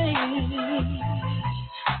need,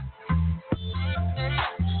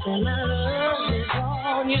 and my love is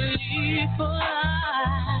all you need for life.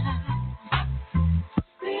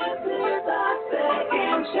 This is our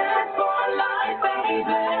second chance for life,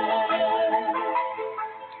 baby.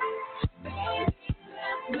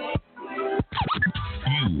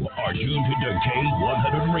 You are tuned to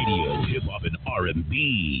K100 Radio, Hip Hop and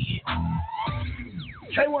R&B.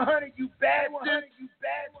 K100, you bastard.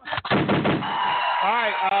 All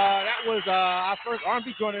right, that was our first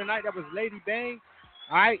R&B joiner tonight. That was Lady Bang.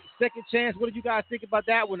 All right, second chance. What did you guys think about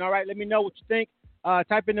that one? All right, let me know what you think.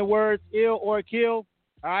 Type in the words ill or kill.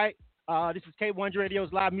 All right, this is K100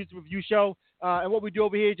 Radio's live music review show. And what we do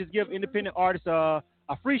over here is just give independent artists a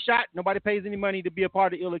free shot. Nobody pays any money to be a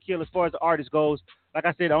part of Ill or Kill as far as the artist goes. Like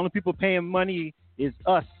I said, the only people paying money is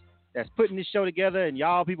us that's putting this show together and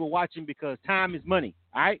y'all people watching because time is money.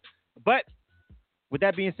 All right, but with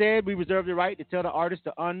that being said, we reserve the right to tell the artist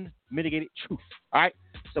the unmitigated truth. All right,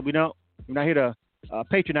 so we're not here to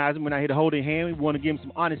patronize them. We're not here to hold their hand. We want to give them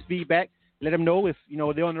some honest feedback. Let them know if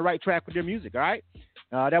they're on the right track with their music. All right,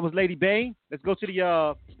 that was Lady Bang. Let's go to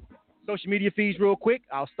the social media feeds real quick.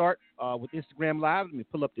 I'll start with Instagram Live. Let me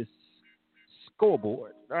pull up this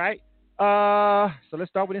scoreboard. All right, so let's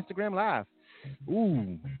start with Instagram Live.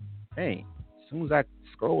 Ooh, hey, as soon as I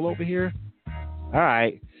scroll over here, all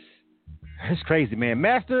right. It's crazy, man.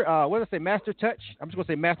 Master, what did I say? Master Touch? I'm just going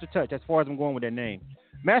to say Master Touch as far as I'm going with that name.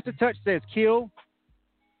 Master Touch says kill.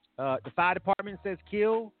 The fire department says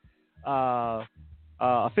kill.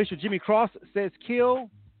 Official Jimmy Cross says kill.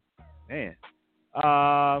 Man.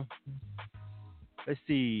 Let's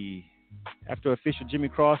see. After official Jimmy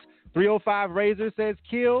Cross, 305 Razor says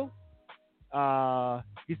kill.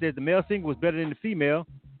 He says the male single was better than the female.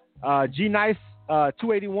 G Nice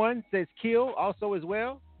 281 says kill also as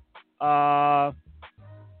well.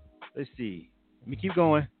 Let's see. Let me keep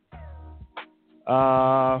going.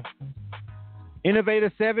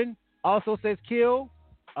 Innovator 7 also says kill.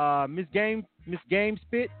 Miss Game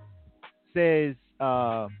Spit says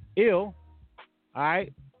ill. All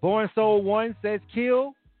right. Born Soul 1 says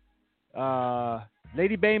kill.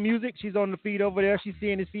 Lady Bang Music, she's on the feed over there. She's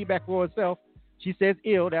seeing his feedback for herself. She says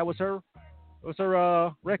ill. That was her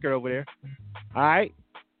record over there. All right.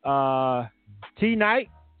 T Night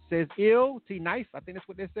says ill. T Knife, I think that's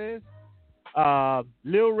what that says.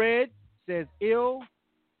 Lil Red says ill.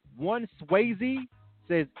 One Swayze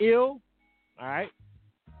says ill. All right.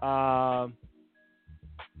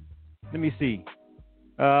 Let me see.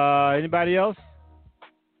 Anybody else?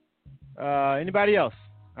 Anybody else?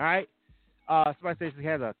 All right. Somebody says it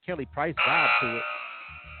has a Kelly Price vibe to it.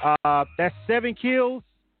 That's 7 kills,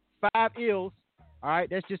 5 ills. All right,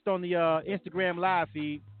 that's just on the Instagram live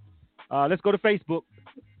feed. Let's go to Facebook.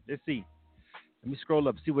 Let's see. Let me scroll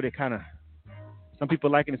up, see what it kind of. Some people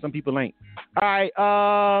like it and some people ain't. All right.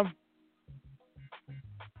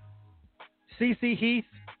 CC Heath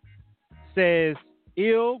says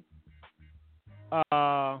ill.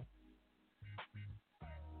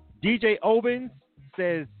 DJ Obens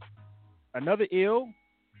says another ill.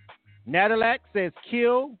 Nadalak says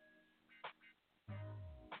kill.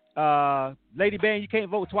 Lady Bang, you can't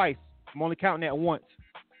vote twice. I'm only counting that once.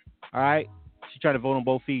 All right. She tried to vote on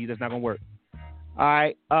both feeds. That's not gonna work. All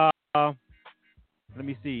right. Let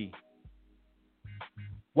me see.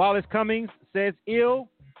 Wallace Cummings says ill.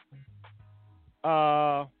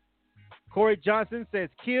 Corey Johnson says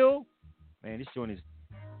kill. Man, this joint is.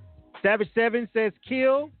 Savage 7 says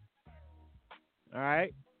kill. All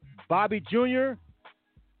right. Bobby Jr.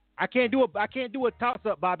 I can't do a toss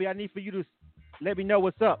up, Bobby. I need for you to let me know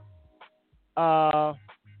what's up.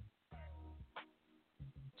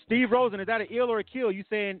 Steve Rosen, is that an ill or a kill? You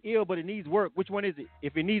saying ill, but it needs work. Which one is it?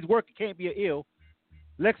 If it needs work, it can't be an ill.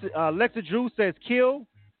 Lexa Drew says kill.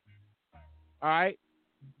 All right.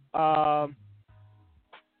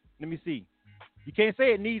 Let me see. You can't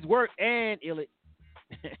say it needs work and ill it.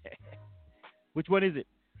 Which one is it?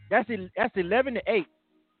 That's 11 to 8.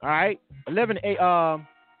 All right. 11 to 8.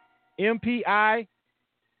 MPI.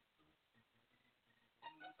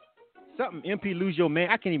 Something. MP lose your man.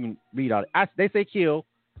 I can't even read all it. They say kill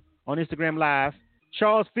on Instagram Live.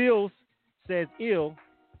 Charles Fields says ill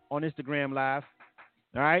on Instagram Live.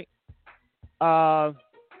 All right.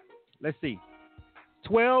 Let's see.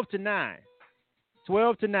 12 to 9.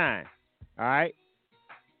 12 to 9. All right.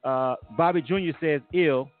 Bobby Jr. says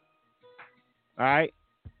ill. All right.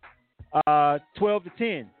 12 to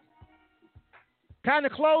 10. Kind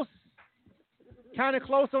of close. Kind of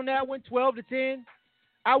close on that one. 12 to 10.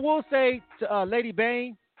 I will say to Lady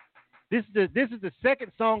Bang, this is the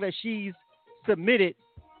second song that she's submitted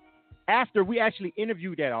after we actually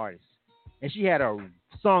interviewed that artist, and she had a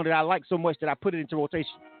song that I like so much that I put it into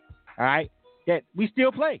rotation. All right, that we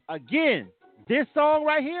still play. Again, this song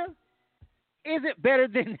right here isn't better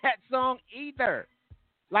than that song either.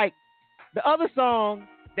 Like the other song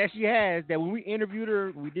that she has, that when we interviewed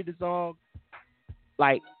her, we did the song,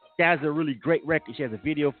 like that's a really great record. She has a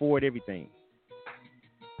video for it, everything.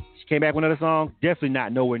 She came back with another song, definitely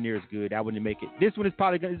not nowhere near as good. I wouldn't make it. This one is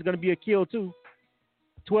probably going to be a kill too.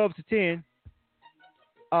 12 to 10.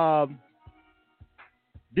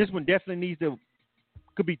 This one definitely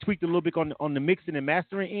could be tweaked a little bit on the mixing and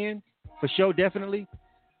mastering end, for sure, definitely.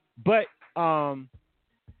 But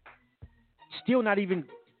still not even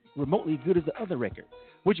remotely good as the other record,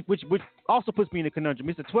 which also puts me in a conundrum.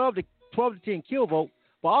 It's a 12 to 10 kill vote,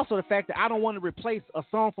 but also the fact that I don't want to replace a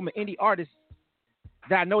song from an indie artist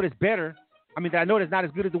that I know that's better. I mean, that I know that's not as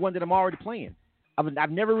good as the one that I'm already playing. I've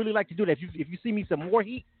never really liked to do that. If you see me some more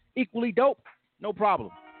heat, equally dope, no problem.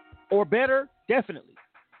 Or better, definitely.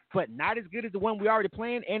 But not as good as the one we already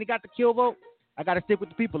playing, and it got the kill vote. I got to stick with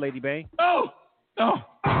the people, Lady Bang. Oh! Elizabeth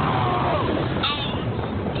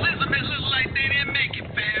looks like they didn't make it,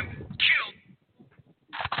 fam. Kill.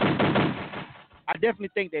 I definitely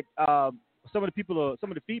think that some of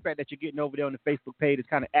the feedback that you're getting over there on the Facebook page is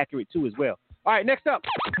kind of accurate too as well. All right, next up.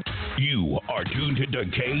 You are tuned to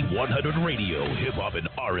K100 Radio, hip hop and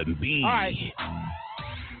R&B.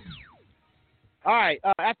 All right.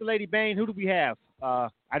 After Lady Bang, who do we have? I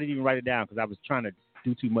didn't even write it down because I was trying to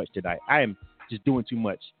do too much tonight. I am just doing too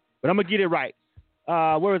much, but I'm gonna get it right.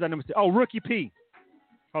 Where was that number? Oh, Rookie P.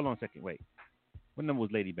 Hold on a second. Wait. What number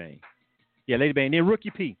was Lady Bang? Yeah, Lady Bang. Then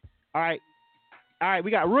Rookie P. All right.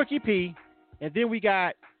 We got Rookie P, and then we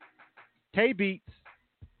got Tay Beats,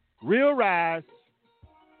 Real Rise,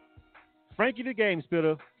 Frankie the Game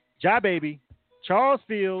Spitter, Ja Baby, Charles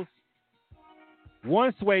Fields,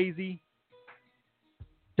 One Swayze,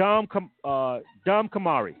 Dom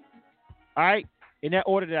Kamari. All right, in that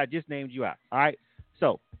order that I just named you out. All right.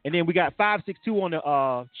 So, and then we got 562 on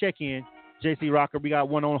the check-in. JC Rocker. We got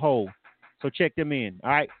one on hold. So check them in. All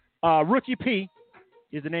right. Rookie P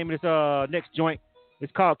is the name of this next joint.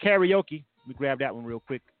 It's called Karaoke. Let me grab that one real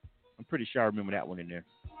quick. I'm pretty sure I remember that one in there.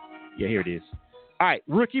 Yeah, here it is. All right,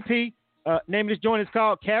 Rookie P. Name of this joint is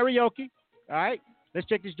called Karaoke. All right, let's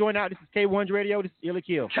check this joint out. This is K100 Radio. This is Ill or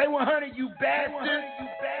Kill. K100, you bastard.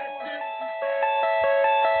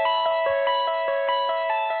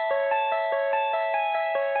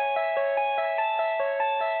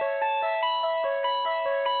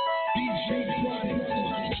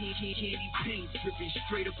 Dripping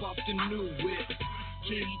straight up off the new whip.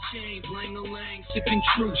 Kitty chain, bling-a-lang, sipping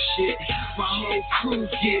true shit. My whole crew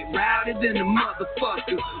get routed than a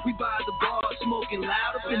motherfucker. We by the bar, smoking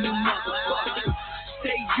loud up in the motherfucker.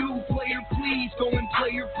 Say you, player, please go and play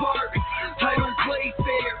your part. I don't play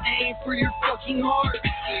fair, aim for your fucking heart.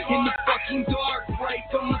 In the fucking dark, right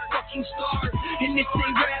from the fucking start. And this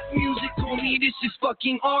ain't rap music, homie, this is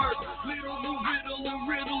fucking art. Little riddle and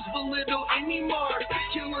riddles belittle any mark.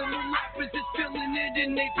 Killing the rappers is filling it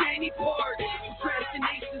in their panty part.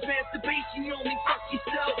 Procrastination's masturbation, you only fuck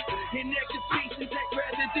yourself. And active patience act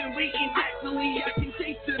rather than waiting tactfully. I can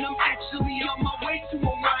taste it, I'm actually on my way to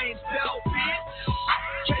Orion's belt, bitch.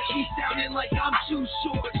 Catch me sounding like I'm too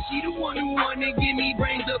short. She the one who wanna give me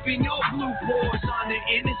brains up in your blue pores. On the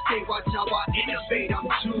interstate, watch how I innovate, I'm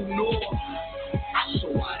too north.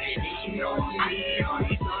 So why they hating on me? All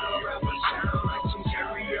these other rappers sound like some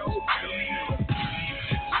karaoke.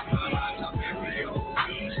 I'm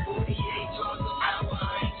karaoke, 48 tons of power,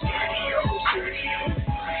 I ain't stereo.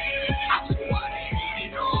 So why they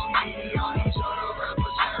hating on me? All these other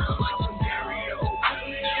rappers sound like some karaoke.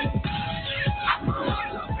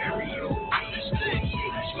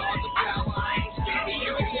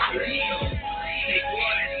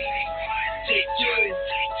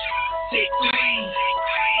 Take three,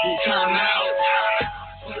 time out,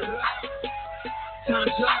 put it up,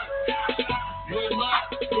 time's up, roll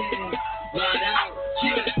up, yeah, ride out,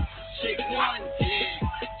 yeah, take one, yeah,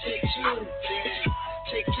 take two, yeah,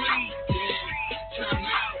 take three, yeah, time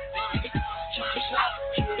out, time's up,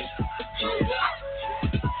 yeah, hold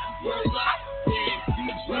up, roll up,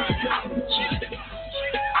 yeah, ride out, yeah.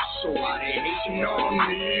 So why they hating on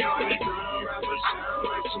me? All these other rappers sound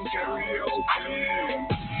like some karaoke.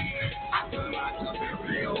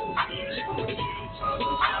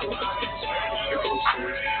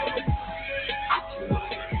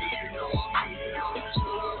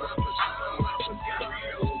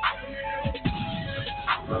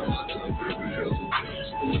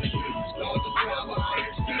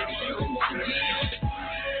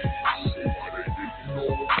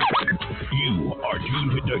 You are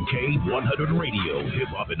tuned to K100 Radio, Hip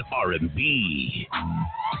Hop and R&B.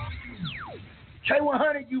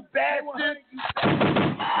 K100, you bastard.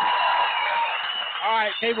 All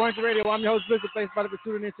right, K100 Radio. I'm your host, Blizzard. Thanks for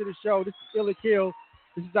tuning into the show. This is Ill or Kill.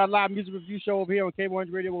 This is our live music review show over here on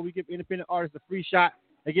K100 Radio, where we give independent artists a free shot.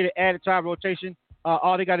 They get it added to our rotation.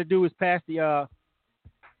 All they got to do is pass the. Oh,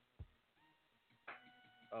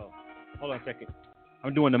 hold on a second.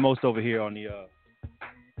 I'm doing the most over here on the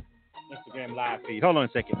Instagram live feed. Hold on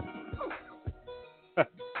a second.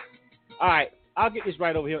 All right, I'll get this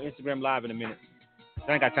right over here on Instagram live in a minute.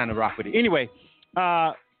 I ain't got time to rock with it. Anyway,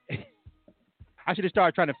 I should have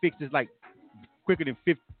started trying to fix this like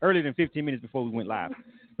earlier than 15 minutes before we went live.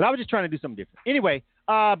 But I was just trying to do something different. Anyway,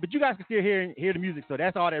 but you guys can still hear the music, so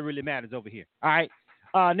that's all that really matters over here. All right.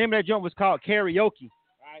 Name of that joint was called Karaoke.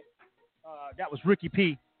 All right. That was Ricky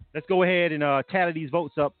P. Let's go ahead and tally these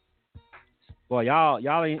votes up. Boy,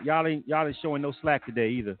 y'all ain't showing no slack today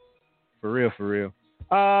either. For real.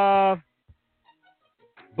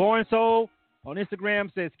 Born Soul on Instagram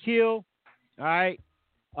says kill. All right.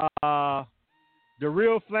 The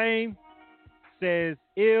Real Flame says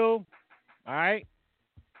ill. All right.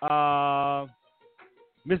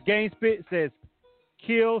 Miss Gamespit says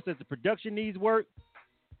kill. Says the production needs work.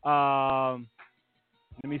 Let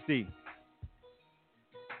me see.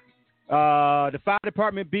 The Fire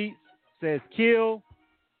Department Beats says kill.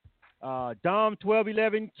 Dom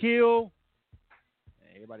 1211 kill.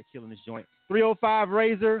 Everybody killing this joint. 305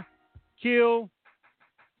 Razor kill.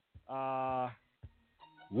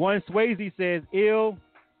 One Swayze says ill.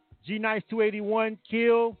 G Nice 281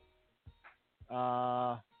 kill.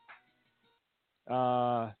 Let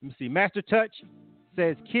me see. Master Touch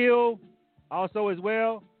says kill. Also as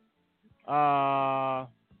well.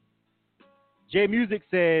 J Music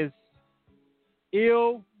says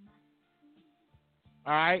ill.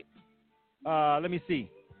 All right. Let me see.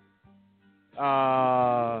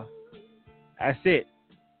 That's it.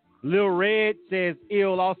 Lil Red says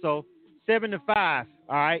ill also. 7-5. All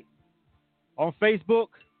right. On Facebook.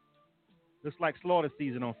 Looks like slaughter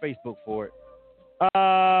season on Facebook for it.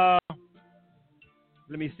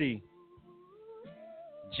 Let me see.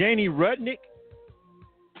 Janie Rudnick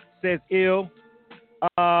says ill.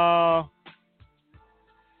 Kwan,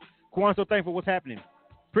 so thankful. What's happening?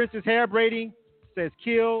 Princess Hair Braiding says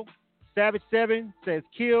kill. Savage 7 says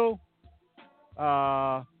kill.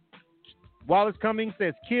 Wallace Cummings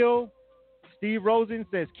says kill. Steve Rosen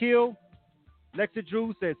says kill. Lexa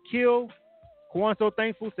Drew says kill. Kwan So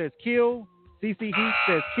Thankful says kill. CC Heath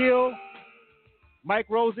says kill. Mike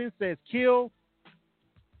Rosen says kill.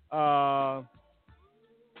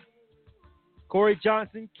 Corey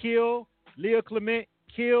Johnson, kill. Leah Clement,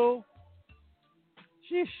 kill.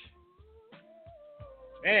 Sheesh.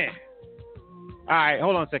 Man. All right,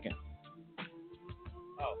 hold on a second.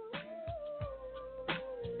 Oh.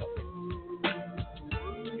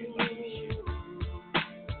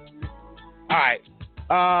 All right.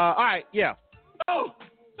 All right, yeah. Oh.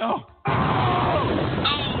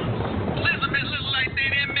 Elizabeth look like they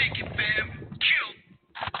didn't make it, fam. Kill.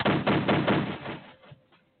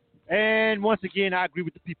 And once again, I agree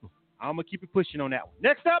with the people. I'm going to keep it pushing on that one.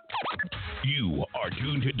 Next up. You are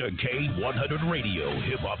tuned to K100 Radio,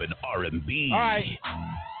 Hip Hop and R&B. All right.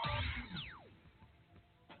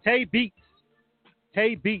 Tay Beats.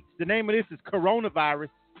 The name of this is Coronavirus.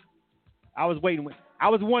 I was wondering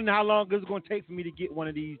how long it was going to take for me to get one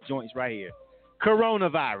of these joints right here.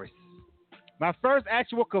 Coronavirus. My first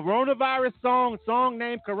actual coronavirus song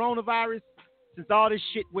named Coronavirus since all this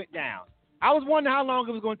shit went down. I was wondering how long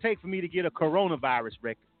it was going to take for me to get a coronavirus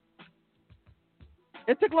record.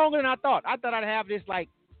 It took longer than I thought. I thought I'd have this like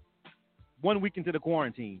 1 week into the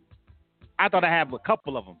quarantine. I thought I'd have a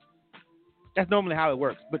couple of them. That's normally how it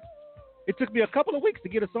works. But it took me a couple of weeks to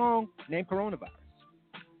get a song named Coronavirus.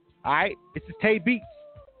 All right? This is Tay Beats.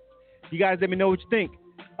 You guys let me know what you think.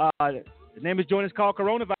 The name of this joint is called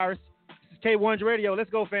Coronavirus. This is K100 Radio. Let's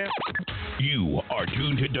go, fam. You are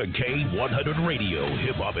tuned to K100 Radio,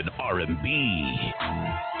 Hip Hop and R&B.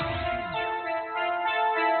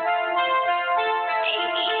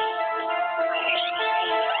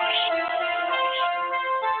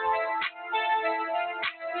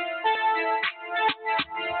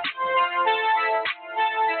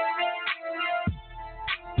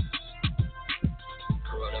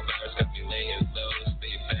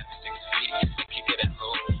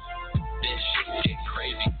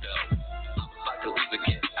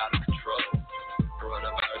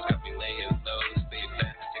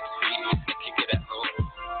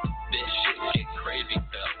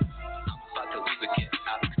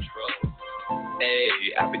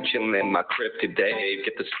 Chilling in my crib today.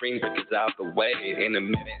 Get the screen breakers out the way. In a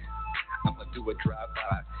minute, I'ma do a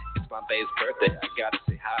drive-by. It's my babe's birthday, I gotta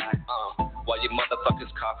say hi. While you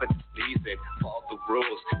motherfuckers coughing and sneezing, follow the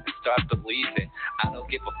rules and start believing. I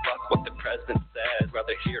don't give a fuck what the president says.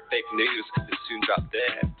 Rather hear fake news, cause it soon drop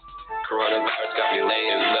dead. Coronavirus got me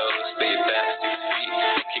laying low. Stay fast, 6 feet,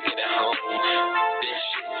 kick it at home. This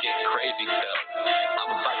shit get crazy though.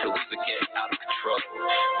 I'm about to lose it, get out of control.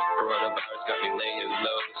 Coronavirus got me laying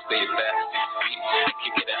low. Stay fast, 6 feet,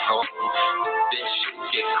 kick it at home. This shit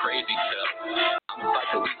get crazy though. I'm about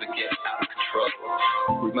to lose it, get out of control.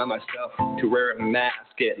 Remind myself to wear a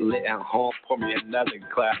mask, get lit at home, pour me another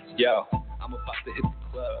glass. Yo, I'm about to hit the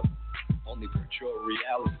club. Only virtual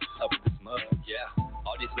reality up with this mug, yeah.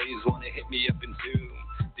 All these ladies wanna hit me up in Zoom.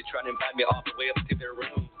 They try to invite me all the way up to their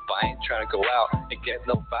room. But I ain't trying to go out and get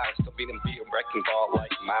no virus. Don't be them be a wrecking ball like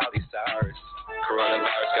Miley Cyrus.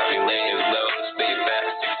 Coronavirus got me laying low. Stay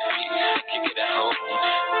fast, 6 feet, kick it at home.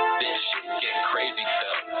 This shit get crazy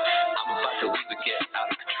though. I'm about to lose it, get out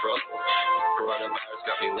of control. Coronavirus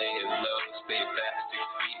got me laying low. Stay fast, 6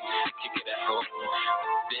 feet, kick it at home.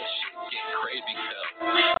 This shit get crazy though.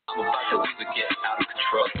 I'm about to lose it, get out of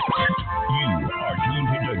control. You are tuned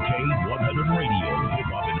to K100 Radio, Hip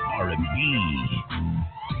Hop and R&B.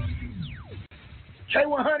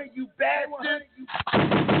 K100, you bastard.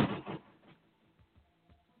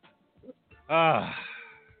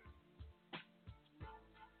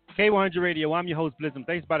 K100 Radio. I'm your host, Blizzum.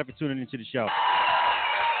 Thanks, everybody, for tuning into the show.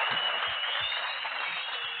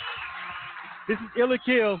 This is Illa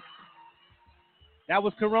Kill. That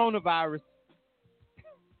was Coronavirus.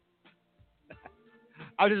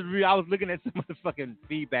 I was looking at some of the fucking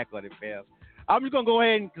feedback on it, fam. I'm just gonna go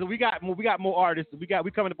ahead and because we got more artists. We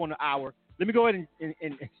coming up on the hour. Let me go ahead and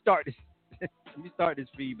start this. Let me start this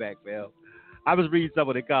feedback, fam. I was reading some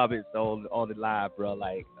of the comments on the live, bro.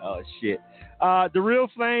 Like, oh shit. The Real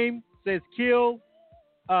Flame says kill.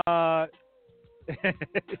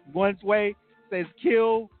 One Way says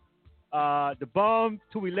kill. The Bum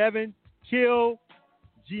 211 kill.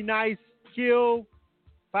 G Nice kill.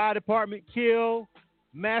 Fire Department kill.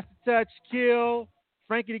 Master Touch kill.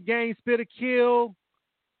 Frankie the Game Spitter kill.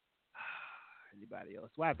 Anybody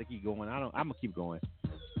else? Well, I have to keep going. I'm gonna keep going.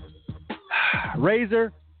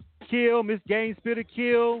 Razor kill. Miss Game Spitter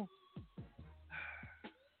kill.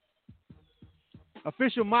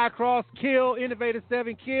 Official Mycross kill. Innovator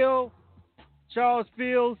 7 kill. Charles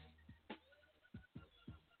Fields.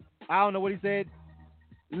 I don't know what he said.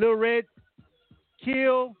 Lil Red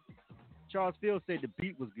kill. Charles Fields said the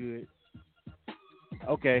beat was good.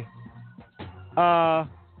 Okay. 12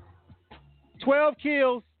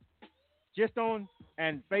 kills just on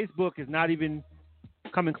and Facebook is not even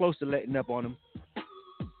coming close to letting up on them.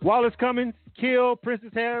 Wallace Cummins, kill. Princess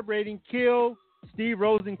Harab rating, kill. Steve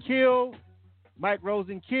Rosen, kill. Mike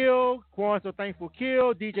Rosen, kill. Quan So Thankful,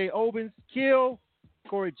 kill. DJ Obens, kill.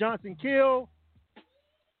 Corey Johnson, kill.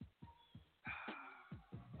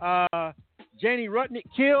 Janie Rutnick,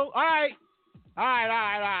 kill. All right.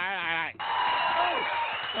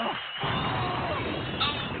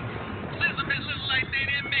 Elizabeth look like they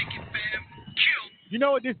didn't make it, fam. Kill. You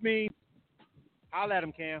know what this means? I'll let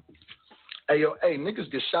him, Cam. Hey,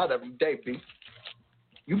 niggas get shot every day, B.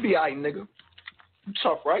 You be alright, nigga. You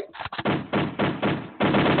tough, right?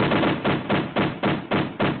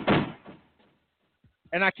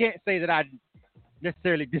 And I can't say that I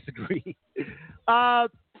necessarily disagree.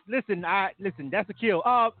 Listen, that's a kill.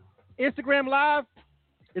 Instagram Live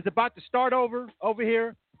is about to start over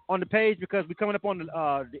here on the page because we're coming up on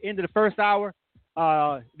the end of the first hour.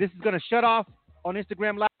 This is going to shut off on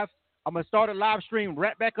Instagram Live. I'm going to start a live stream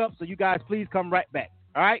right back up, so you guys please come right back.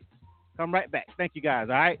 All right? Come right back. Thank you, guys.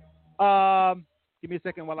 All right? Give me a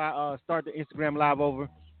second while I start the Instagram Live over.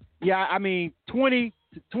 Yeah, I mean, 20-0.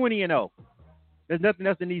 There's nothing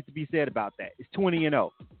else that needs to be said about that. It's 20-0.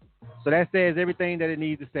 So that says everything that it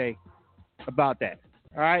needs to say about that.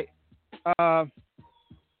 All right?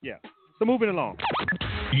 Yeah. So moving along.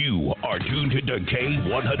 You are tuned to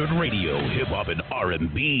K100 Radio, Hip Hop and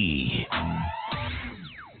R&B.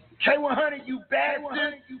 K100, you bastard.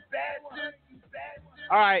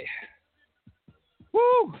 All right.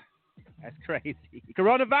 Woo. That's crazy.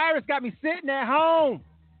 Coronavirus got me sitting at home.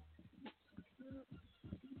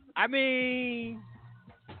 I mean,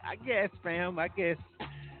 I guess, fam.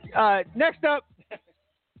 Next up,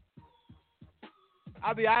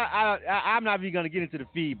 I'm not even gonna get into the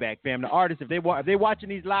feedback, fam. The artists, if they're watching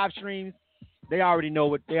these live streams, they already know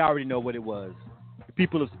what it was. The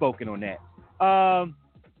people have spoken on that.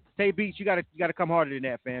 Tay Beats, you gotta come harder than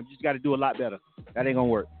that, fam. You just gotta do a lot better. That ain't gonna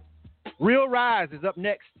work. Real Rise is up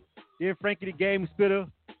next. Then Frankie the Game Spitter,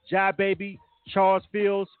 Jai Baby, Charles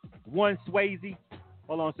Fields, One Swayze.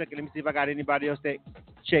 Hold on a second. Let me see if I got anybody else that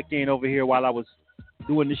checked in over here while I was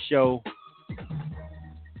doing the show.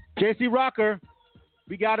 JC Rocker.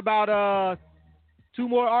 We got about 2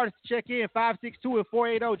 more artists to check in. 562 and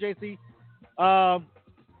 480, JC.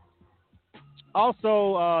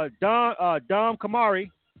 Also, Dom Kamari.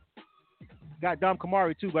 Got Dom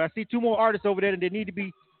Kamari too, but I see 2 more artists over there, and there need to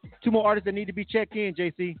be 2 more artists that need to be checked in,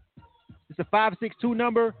 JC. It's a 562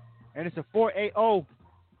 number, and it's a 480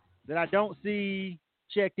 that I don't see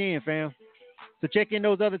checked in, fam. So check in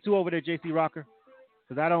those other 2 over there, JC Rocker,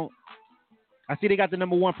 because I see they got the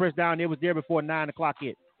number 1 press down. It was there before 9 o'clock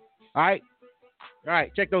hit. All right.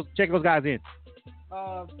 Check those guys in.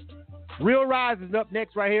 Real Rise is up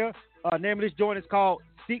next right here. Name of this joint is called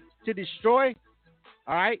Seek to Destroy.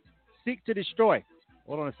 All right, Seek to Destroy.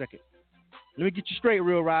 Hold on a second. Let me get you straight,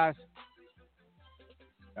 Real Rise.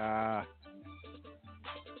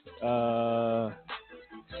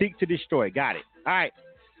 Seek to Destroy. Got it. All right.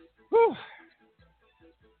 Whew.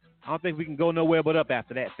 I don't think we can go nowhere but up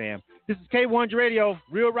after that, fam. This is K100 Radio.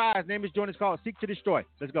 Real Rise. Name of this joint is called Seek to Destroy.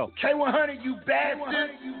 Let's go. K100, you bastard.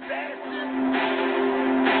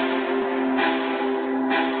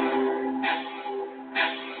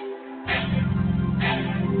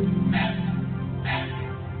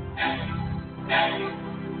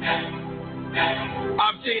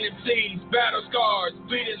 I'm seeing MCs, battle scars,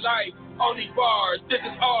 bleeding life on these bars. This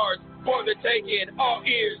is ours for the taking. All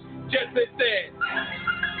ears, just listen.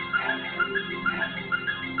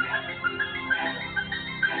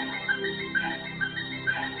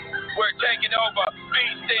 We're taking over,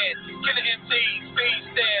 feasting, killing MCs,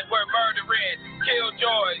 feasting, we're murdering, kill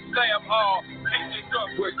joy, slay them all.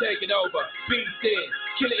 We're taking over, feasting,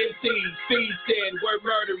 killing MCs, feasting, we're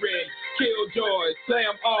murdering, kill joy, slay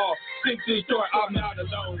them all. Seek to destroy, I'm not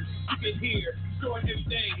alone. You can hear, destroying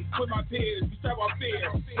everything with my peers. We start our fear,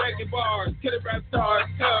 breaking bars, killing rap stars,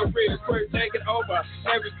 terrorists. We're taking over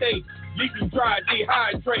every state. You can try,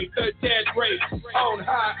 dehydrate, the dead rate. On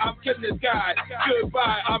high, I'm killing this guy.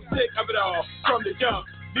 Goodbye, I'm sick of it all. From the jump,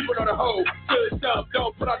 leave it on the hole. Good stuff,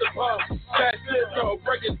 don't put out the pump. Fast little,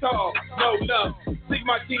 break it tall, no love. Sink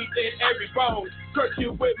my teeth in every bone. Crush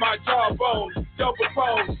you with my jawbone. Double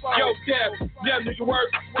phone, yo, death, never knew your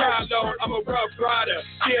work. Try alone, I'm a rough rider.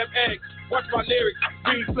 DMX, watch my lyrics,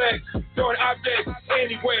 reflex. Throwing objects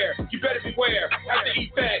anywhere, you better beware. After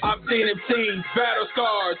effect, I'm seeing MCs, battle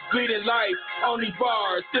scars, bleeding life on these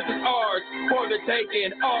bars. This is ours for the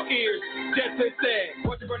taking. All ears, just listen.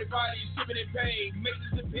 Watch the burning bodies, stripping in pain, make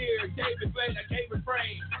it disappear. David Blaine, I can't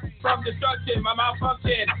refrain. from destruction. My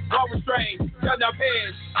malfunction, won't restrain. Shut up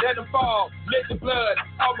heads, let them fall. Let the blood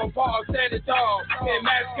on my paws, standing tall. And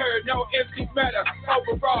massacred, no empty matter.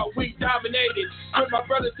 Overall, we dominated. With my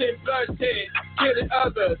brothers in bloodshed, killing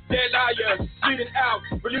others, dead liars, bleeding out,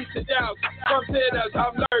 releasing doubt. From sinners,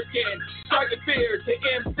 I'm lurking. Striking fear to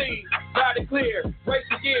MC, loud and clear.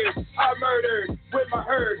 Wasting years, I murdered with my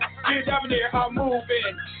herd. Get down there, I'm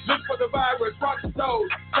moving. Look for the virus, rock the soul.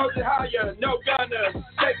 Coaching higher, no gunners.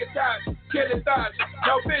 Taking shots, killing thoughts.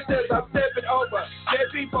 No business, I'm stepping over.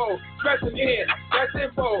 Dead people, pressing in. That's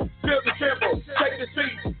info, feel the tremble. Taking the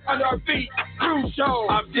streets under our feet. Crew show.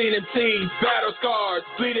 I'm DMC, battle scars,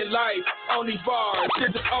 bleeding life on these bars.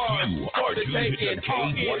 This is ours for the taking.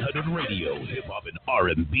 K100 Radio, hip hop and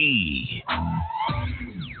R&B.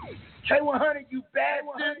 K100, you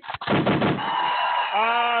bastard.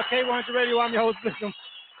 K100 Radio, I'm your host, Blizzum.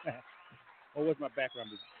 Oh, what's my background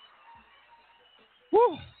music?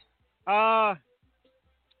 Woo!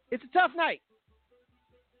 It's a tough night.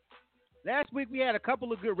 Last week we had a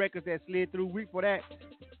couple of good records that slid through. Week for that.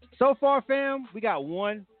 So far, fam, we got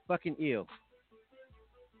one fucking ill.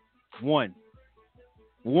 One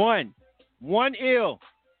ill.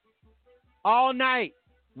 All night.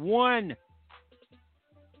 One.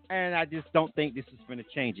 And I just don't think this is going to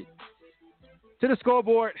change it. To the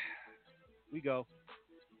scoreboard, we go.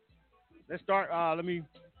 Let's start. Let me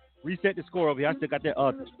reset the score over here. I still got that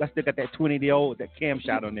 20-year-old, that cam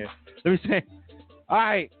shot on there. Let me say. All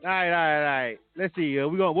right. Let's see.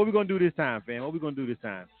 What we gonna do this time, fam? What we gonna do this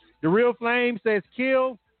time? The Real Flame says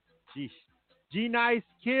kill. G Nice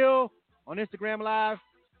kill on Instagram Live.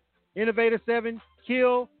 Innovator 7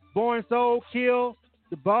 kill. Born Soul kill.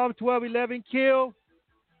 The Bomb 1211 kill.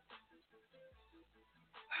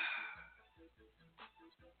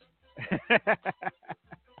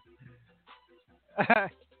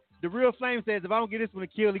 The Real Flame says, if I don't get this one a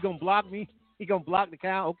kill, he gonna block me. He gonna block the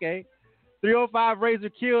count. Okay. 305 Razor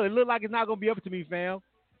kill. It look like it's not gonna be up to me, fam.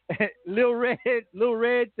 Lil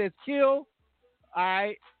Red says kill. All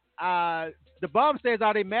right. The Bomb says,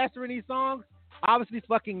 are they mastering these songs? Obviously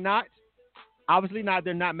fucking not. Obviously not.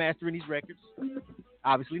 They're not mastering these records.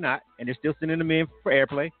 Obviously not. And they're still sending them in for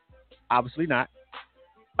airplay. Obviously not.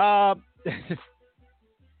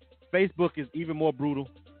 Facebook is even more brutal.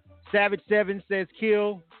 Savage 7 says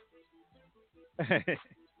kill.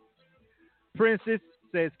 Princess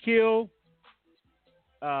says kill.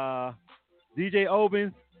 DJ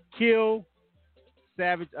Obens kill.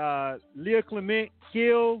 Savage Leah Clement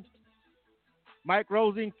kill. Mike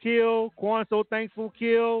Rosen kill. Quan So Thankful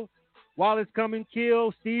kill. Wallace Cumming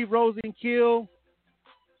kill. Steve Rosen kill.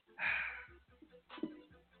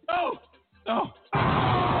 Oh,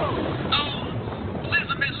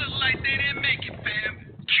 Elizabeth look like they didn't make it,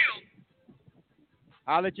 fam. Kill.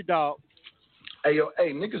 I'll let you dog. Hey,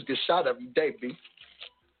 niggas get shot every day, B.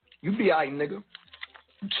 You be alright, nigga.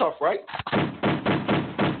 You tough, right?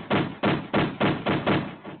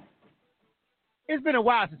 It's been a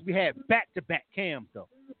while since we had back-to-back cams, though.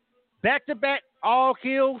 Back-to-back all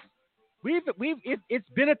kills. It's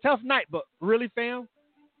been a tough night, but really, fam,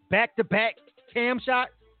 back-to-back cam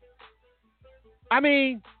shots. I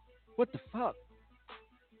mean, what the fuck?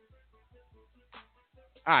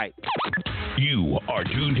 All right. You are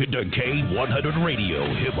tuned to K100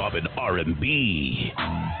 Radio, hip hop and R&B.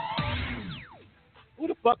 Who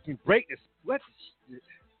the fuck can break this? What?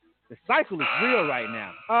 The cycle is real right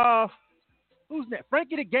now. Who's next?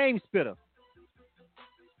 Frankie the Game Spitter.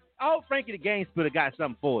 Oh, Frankie the Game Spitter got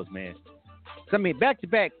something for us, man. So, I mean,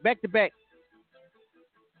 back-to-back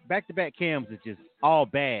cams is just all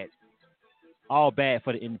bad. All bad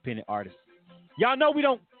for the independent artists. Y'all know we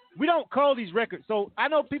don't call these records. So I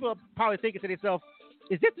know people are probably thinking to themselves,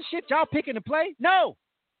 is this the shit y'all picking to play? No.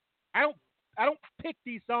 I don't pick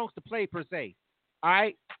these songs to play per se. All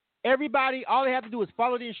right? Everybody, all they have to do is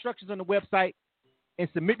follow the instructions on the website and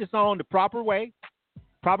submit the song the proper way,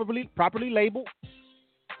 properly labeled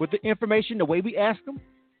with the information the way we ask them,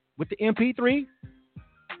 with the MP3,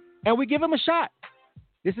 and we give them a shot.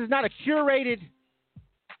 This is not a curated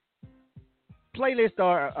playlist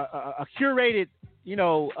or a curated,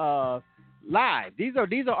 live. These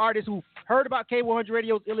are artists who heard about K100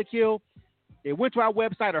 Radio's Illa Kill. They went to our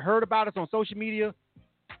website or heard about us on social media,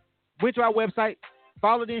 went to our website,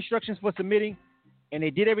 followed the instructions for submitting, and they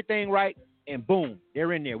did everything right, and boom,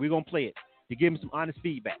 they're in there. We're going to play it to give them some honest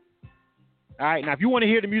feedback. All right, now if you want to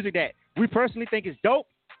hear the music that we personally think is dope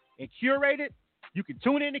and curated, you can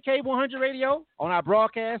tune in to K100 Radio on our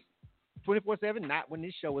broadcast 24/7, not when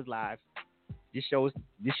this show is live. This show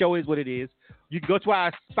is what it is. You can go to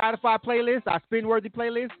our Spotify playlist, our spin-worthy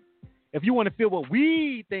playlist, if you want to feel what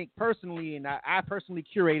we think personally, and I personally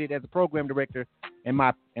curated as a program director and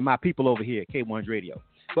my people over here at K100 Radio.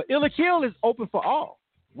 But Ill or Kill is open for all.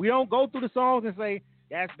 We don't go through the songs and say,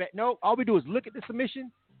 that's bad. No, all we do is look at the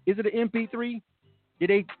submission. Is it an MP3? Did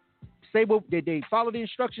they say did they follow the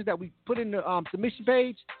instructions that we put in the submission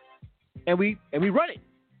page? And we run it.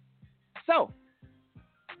 So,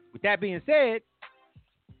 with that being said,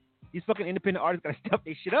 these fucking independent artists gotta step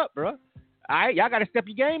their shit up, bro. All right, y'all gotta step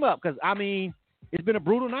your game up, because I mean, it's been a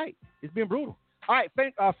brutal night. It's been brutal. All right,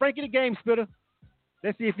 Frankie the Game Spitter.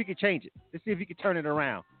 Let's see if he can change it. Let's see if he can turn it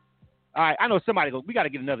around. All right, I know somebody goes. We gotta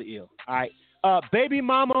get another ill. All right, Baby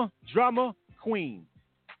Mama Drama Queen,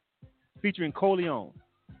 featuring Coleon.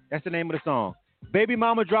 That's the name of the song. Baby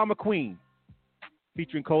Mama Drama Queen,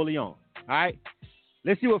 featuring Coleon. All right,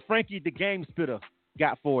 let's see what Frankie the Game Spitter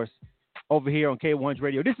got for us over here on K100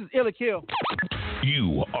 Radio. This is Ill or Kill.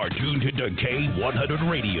 You are tuned to K100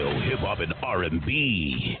 Radio, Hip Hop and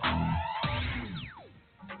R&B.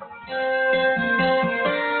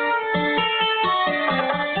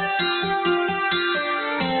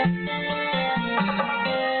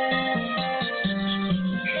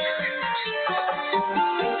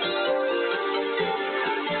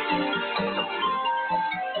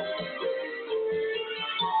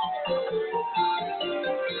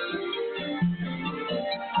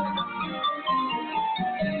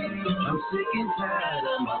 Sick and tired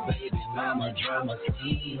of my baby mama drama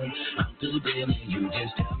queen. I'm through dealing, you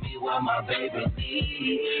just tell me what my baby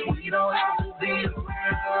need. We don't have to be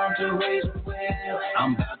around to raise a well.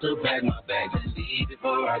 I'm about to pack my bags and leave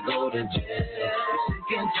before I go to jail.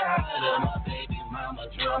 Sick and tired of my baby mama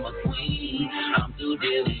drama queen. I'm through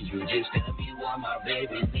dealing, you just tell me what my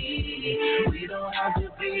baby need. We don't have to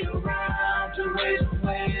be around to raise a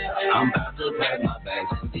well. I'm about to pack my bags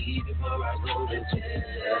and leave before I go to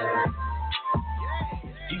jail.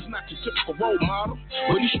 He's not your typical role model,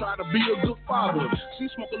 but he's trying to be a good father. See,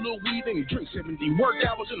 smoke a little weed and he drinks 70 work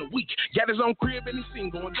hours in a week. Got his own crib and he's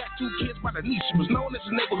single and got 2 kids by the niece. She was known as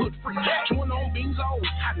a neighborhood freak. Chewing on beans, always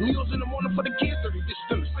hot meals in the morning for the kids. 30 dishes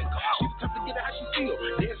in the sink. She's the type to get her how she feel.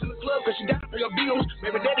 Dance in the club cause she gotta pay her bills.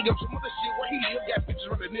 Baby daddy got some other shit where he live. Got pictures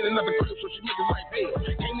running in another crib so she make it right there.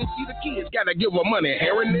 Can't even see the kids, gotta give her money.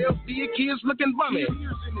 Hair and nails, see your kids looking bummy.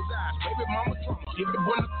 Tears in his eyes, baby mama drama. Give the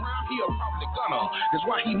boy the crown, he'll probably gonna. That's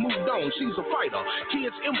why he moved on. She's a fighter.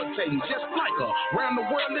 Kids imitating just like her. Round the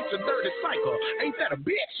world, it's a dirty cycle. Ain't that a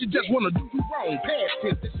bitch? She just wanna do you wrong. Past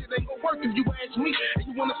tense, this shit ain't gonna work if you ask me.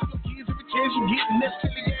 And you wanna see your kids every chance you get in that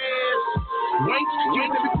silly ass. Wait, you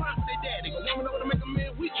ain't gonna be crying for their daddy. A woman over to make a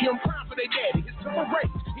man weak, I'm crying for their daddy. It's civil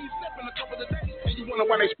rape. He's stepping a couple of days. And you wonder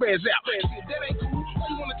why they spaz out. See, if that ain't cool, why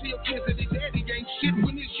you wanna tell your kids that their daddy ain't shit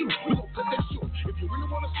when it's you? We gon' cut that short. If you really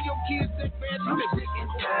wanna see your kids that bad, you they sick and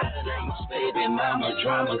tired of my baby mama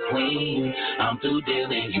drama queen. I'm through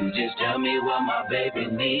dealing, you just tell me what my baby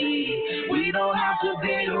need. We don't have to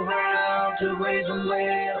be around to raise them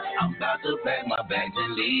well. I'm about to pack my bags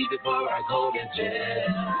and leave before I go to jail.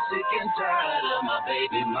 Sick and tired of my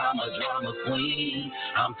baby mama drama queen.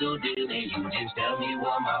 I'm through dealing, you just tell me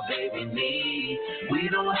what my baby need. We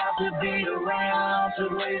don't have to be around to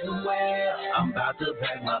raise them well. I'm about to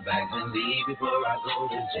pack my bags and leave before I go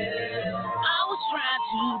to jail. I was trying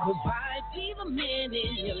to provide, be the man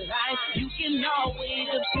in your life. You can always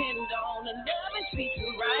depend on a love and treat you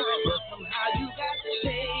right. But somehow you got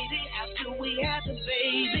shady after we had the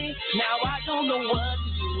baby. Now I don't know what to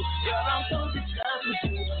do. Girl, I'm so disgusted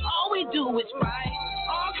with you. All we do is fight,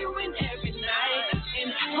 arguing every night in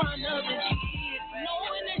front of the kids,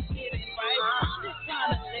 knowing that shit ain't right. I'm just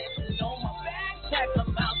trying to let you know my backpack,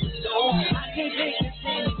 I'm out the door. I can't take this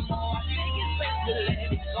anymore. I think it's best to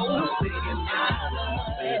let it go. I'm sick and tired of my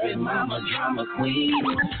baby mama drama queen.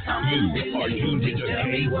 I'm You are tuned to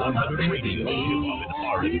K100 Radio, Hip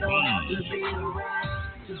Hop and R&B.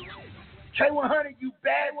 K100, you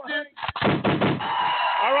bad one.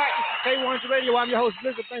 All right, this is K100 Radio. I'm your host,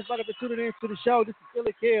 Blizzard. Thanks for tuning in to the show. This is Ill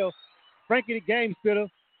or Kill, Frankie the Game Spitter. All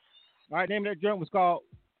right, name of that joint was called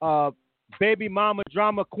Baby Mama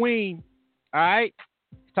Drama Queen. All right,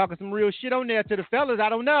 talking some real shit on there to the fellas. I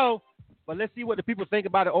don't know, but let's see what the people think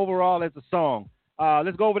about it overall as a song.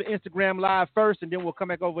 Let's go over to Instagram Live first, and then we'll come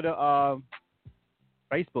back over to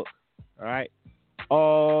Facebook. All right.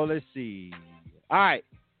 Oh, let's see. All right.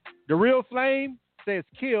 The Real Flame says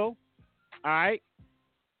kill. All right.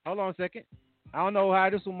 Hold on a second. I don't know how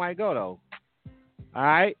this one might go, though. All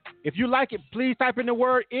right. If you like it, please type in the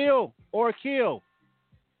word ill or kill.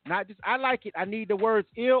 Not just I like it. I need the words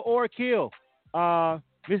ill or kill.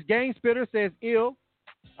 Miss Game Spitter says ill.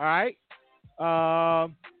 All right.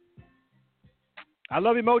 I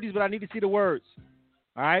love emojis, but I need to see the words.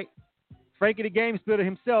 All right. Frankie the Game Spitter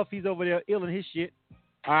himself, he's over there illing his shit.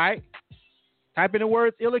 All right. Type in the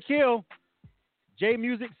words ill or kill. J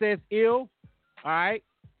Music says ill. All right.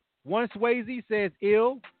 One Swayze says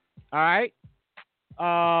ill. All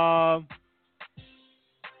right.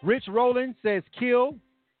 Rich Roland says kill.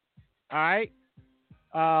 All right.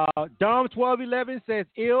 Dom 1211 says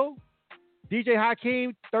ill. DJ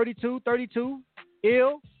Hakeem 3232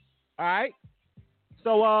 ill. All right.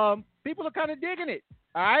 So people are kind of digging it.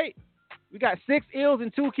 All right. We got 6 ills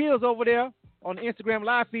and 2 kills over there on the Instagram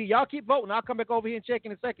live feed. Y'all keep voting. I'll come back over here and check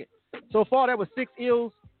in a second. So far, that was 6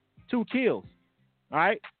 ills, 2 kills. All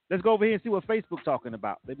right. Let's go over here and see what Facebook's talking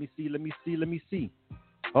about. Let me see.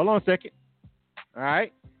 Hold on a second. All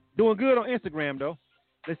right. Doing good on Instagram, though.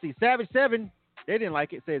 Let's see. Savage 7, they didn't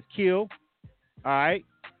like it. Says kill. All right.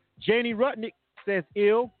 Janie Rutnick says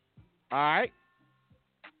ill. All right.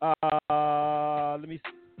 Let me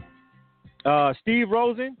see. Steve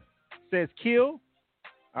Rosen says kill.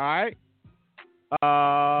 All right.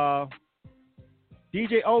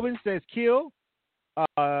 DJ Owen says kill.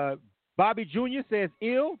 Bobby Jr. says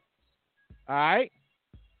ill. All right.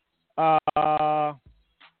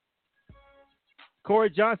 Corey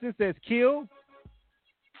Johnson says kill.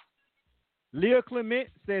 Leah Clement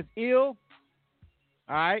says ill.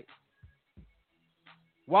 All right.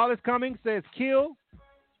 Wallace Cummings says kill.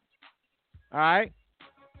 All right.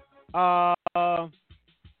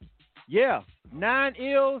 Yeah. 9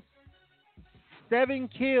 ills, 7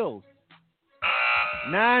 kills.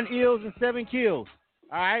 9 ills and 7 kills.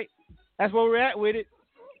 All right. That's where we're at with it.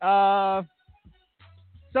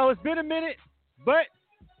 So it's been a minute, but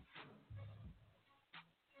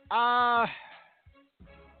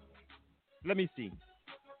let me see.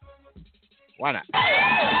 Why not?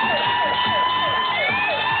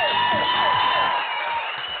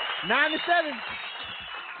 9 to 7.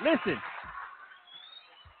 Listen,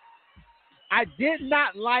 I did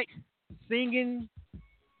not like singing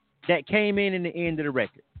that came in the end of the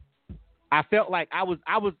record. I felt like I was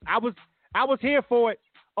here for it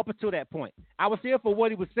up until that point. I was here for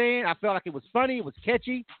what he was saying. I felt like it was funny. It was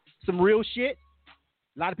catchy. Some real shit.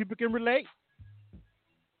 A lot of people can relate.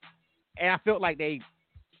 And I felt like they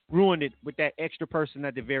ruined it with that extra person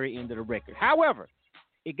at the very end of the record. However,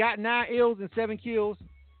 it got 9 ills and 7 kills,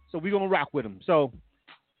 so we're going to rock with them. So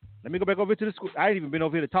let me go back over to the school. I ain't even been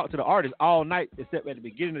over here to talk to the artist all night except at the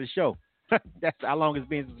beginning of the show. That's how long it's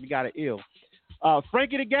been since we got an ill.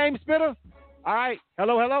 Frankie the Game Spitter. All right.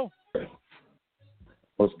 Hello.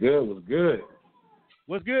 What's good?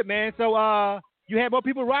 What's good, man? So you had more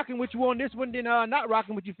people rocking with you on this one than not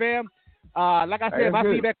rocking with you, fam. Like I said, my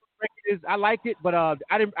feedback on Frankie is I liked it, but I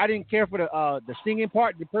didn't care for the singing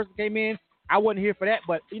part. The person came in. I wasn't here for that,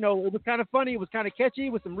 but it was kind of funny. It was kind of catchy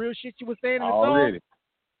with some real shit you were saying in the song.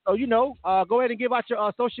 So go ahead and give out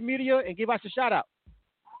your social media and give out your shout out.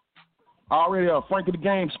 Already, Frankie the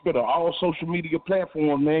Game Spitter, all social media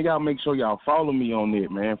platforms, man. Y'all make sure y'all follow me on it,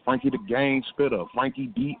 man. Frankie the Game Spitter, Frankie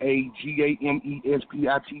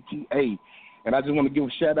DAGAMESPITTA. And I just want to give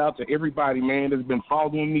a shout out to everybody, man, that's been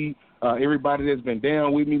following me, everybody that's been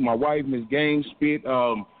down with me. My wife, Miss Game Spit,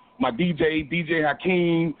 my DJ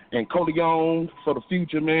Hakeem, and Coleon for the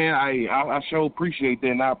future, man. I sure appreciate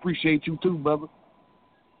that, and I appreciate you too, brother.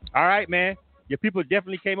 All right, man. Your people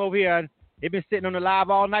definitely came over here. And they've been sitting on the live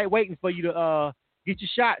all night waiting for you to get your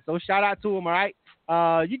shot. So shout out to them, all right?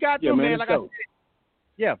 You got to, man. Like I said,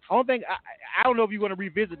 yeah. Only thing, I don't know if you want to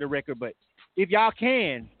revisit the record, but if y'all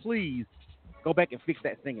can, please go back and fix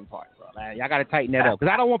that singing part, bro. Like, y'all got to tighten that up.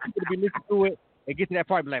 Because I don't want people to be listening to it and get to that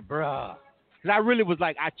part and be like, bruh. Because I really was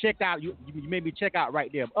like, I checked out. You made me check out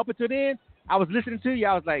right there. Up until then, I was listening to you.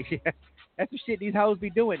 I was like, yeah, that's the shit these hoes be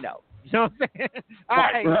doing, though. You know what I'm saying? All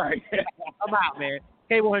right. I'm out, man.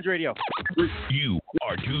 K100 Radio. You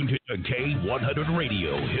are tuned to K100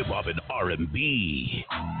 Radio, hip hop and R&B.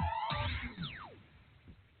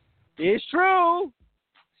 It's true.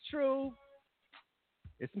 It's true.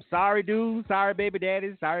 It's some sorry dudes, sorry baby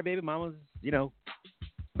daddies, sorry baby mamas,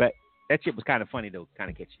 But that shit was kind of funny though, kind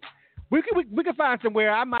of catchy. We can find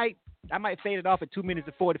somewhere. I might fade it off at 2 minutes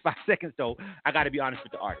and 45 seconds though. I got to be honest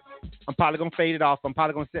with the artist. I'm probably gonna fade it off. I'm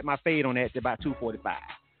probably gonna set my fade on that to about 2:45.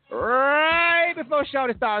 Right before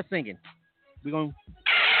Shawty starts singing. We're going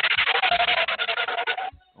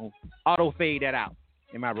to auto fade that out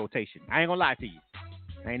in my rotation. I ain't going to lie to you.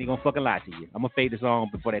 I ain't even going to fucking lie to you. I'm going to fade the song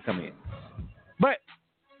before they come in. But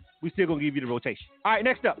we still going to give you the rotation. All right,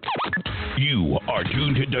 next up. You are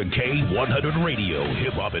tuned to K100 Radio,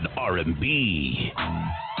 hip hop and R&B.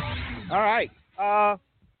 All right.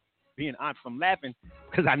 Being honest, I'm laughing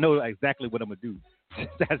because I know exactly what I'm going to do.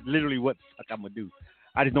 That's literally what the fuck I'm going to do.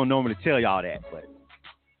 I just don't normally tell y'all that, but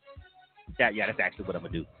That's actually what I'm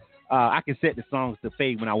gonna do. I can set the songs to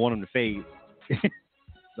fade when I want them to fade.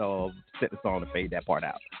 So set the song to fade that part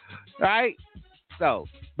out. All right. So,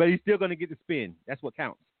 but he's still gonna get the spin. That's what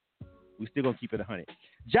counts. We still gonna keep it 100.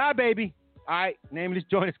 Ja Baby. All right. Name of this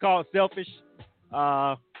joint is called Selfish.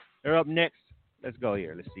 They're up next. Let's go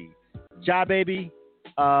here. Let's see. Ja Baby.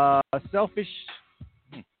 Selfish.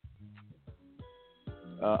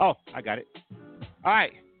 I got it. All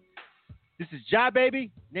right. This is Ja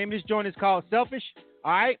Baby. Name of this joint is called Selfish.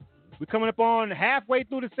 All right. We're coming up on halfway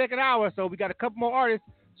through the second hour, so we got a couple more artists.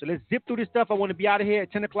 So let's zip through this stuff. I want to be out of here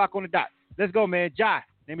at 10 o'clock on the dot. Let's go, man. Ja.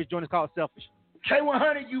 Name of this joint is called Selfish.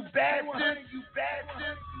 K100, you bad, you bad.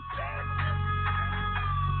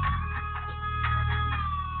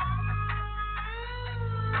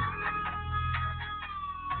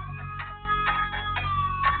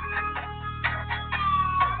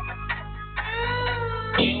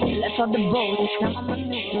 Left off the boat, now I'm a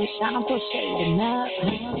new, I don't throw shade enough.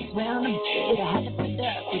 Round the bed, I had to put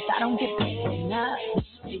up, cause I don't get paid enough.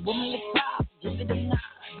 They want me to top, give it a nod,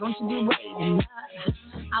 don't you be waiting up.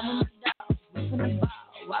 I want my dog, what's in the ball,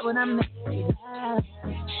 why would I make it up?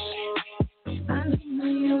 I know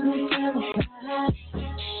you don't care about,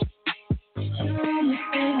 you only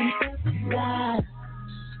feeling self-desire.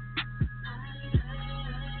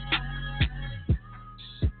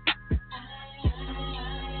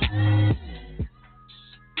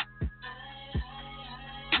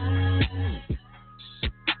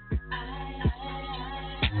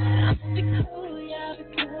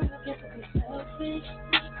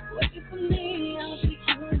 Waiting for me, I'll be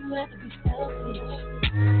cool, you have to be selfish.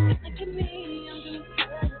 Look at me, I'm doing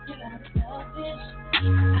good, you gotta be selfish.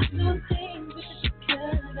 I'm doing things because you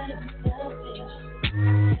could, you gotta be selfish.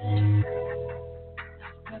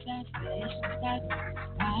 Put that fish right.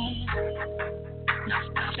 Now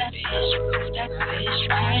put that fish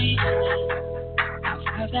right. Now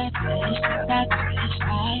put that fish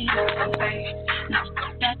right. Now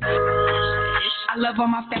put that fish. I love all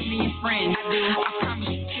my family and friends. I do. I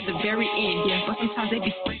promise you to the very end. Yeah, but sometimes they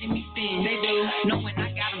be spreading me thin. They do. Knowing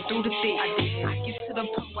I got them through the thick. I get to the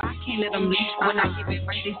point where I can't let them leech. When I give it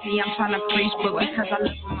right, they see I'm trying to preach. But because I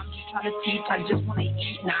love them, I'm just trying to teach. I just want to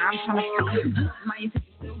eat. Nah, I'm trying to feed. My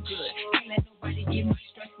intention's still good. Can't let nobody get my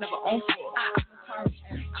stress never on full. I'm sorry,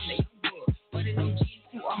 I'm the young book. But in OGs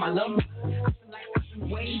who are my loved ones. I feel like I've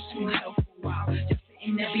been way too helpful. Wow, just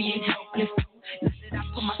sitting there being helpless. Now that I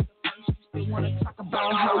put myself first, you still want to talk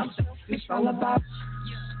about how it's all about.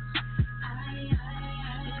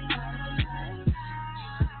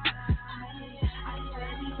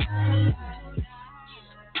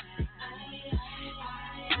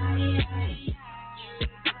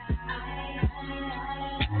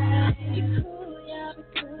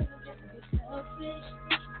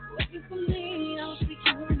 Waiting for me, I'll be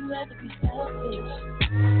cool, you have to be selfish.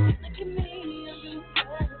 Look at me, I'm doing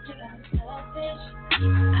good, you gotta be selfish.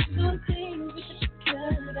 I'm doing things because you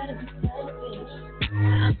could, you gotta be selfish.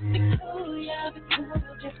 I'll be cool, you have to be cool,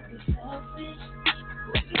 just be selfish.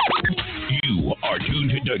 You are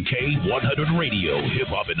tuned to K100 Radio, Hip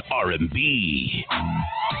Hop and R&B.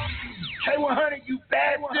 K100, you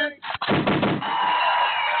bad one.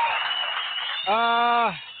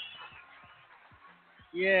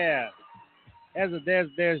 Yeah. There's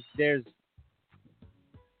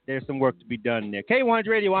some work to be done there. K100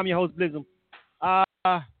 Radio, I'm your host, Blizzum.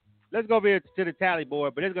 Let's go over here to the tally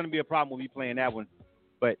board, but there's going to be a problem with me playing that one.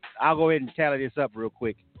 But I'll go ahead and tally this up real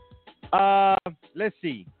quick. Let's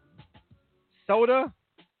see. Soda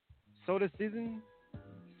Season?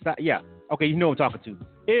 Yeah. Okay, you know what I'm talking to.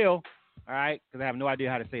 Ill. All right, because I have no idea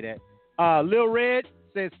how to say that. Lil Red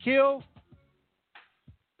says kill.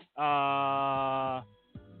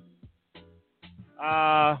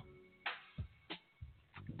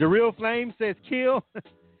 The Real Flame says kill.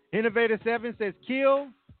 Innovator 7 says kill.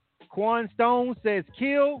 Quan Stone says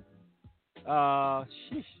kill.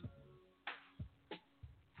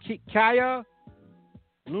 Kaya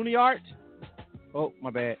Looney Art. Oh,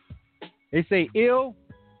 my bad. They say ill.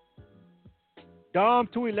 Dom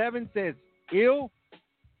 211 says ill.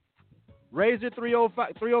 Razor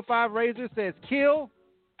 305 Razor says kill.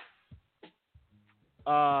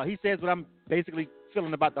 He says what I'm basically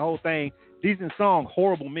feeling about the whole thing. Decent song,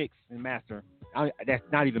 horrible mix and master. That's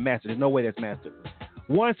not even master. There's no way that's mastered.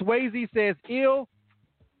 Once Swayze says ill.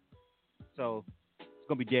 So it's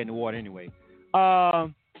gonna be dead in the water anyway.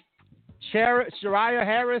 Shariah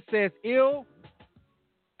Harris says ill.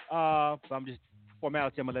 So I'm just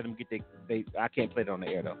formality. I'm gonna let them get they. I can't play it on the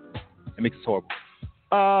air though. It makes it horrible.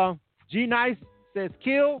 G Nice says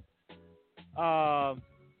kill.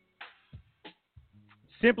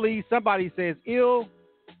 Simply somebody says ill.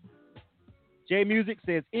 J Music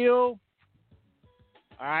says ill.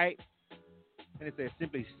 All right. And it says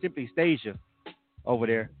simply Stasia over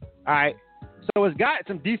there. All right. So it's got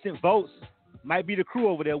some decent votes. Might be the crew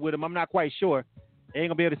over there with him. I'm not quite sure. They ain't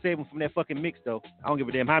gonna be able to save him from that fucking mix though. I don't give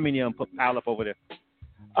a damn how many of them pile up over there.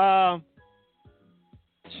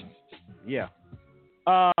 Yeah.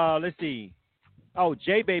 Let's see. Oh,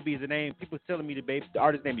 J Baby is the name. People telling me the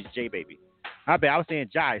artist's name is J Baby. I was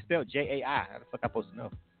saying Jai. It's spelled J-A-I. How the fuck I supposed to know?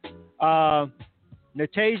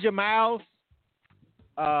 Natasia Miles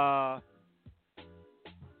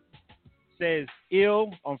says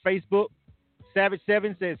ill on Facebook. Savage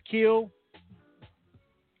 7 says kill.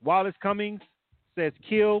 Wallace Cummings says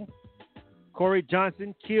kill. Corey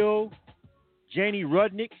Johnson, kill. Janie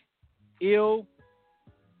Rudnick, ill.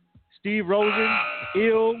 Steve Rosen,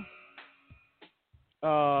 ill.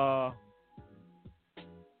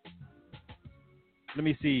 Let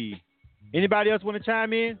me see. Anybody else want to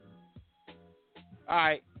chime in? All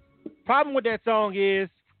right. Problem with that song is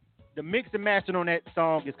the mix and mastering on that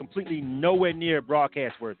song is completely nowhere near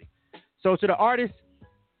broadcast worthy. So to the artist,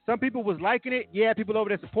 some people was liking it. Yeah, people over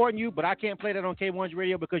there supporting you, but I can't play that on K100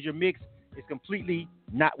 Radio because your mix is completely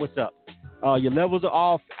not what's up. Your levels are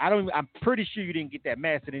off. I'm pretty sure you didn't get that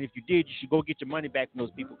mastered, and if you did, you should go get your money back from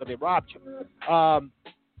those people because they robbed you.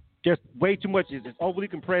 There's way too much. It's overly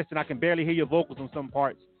compressed, and I can barely hear your vocals on some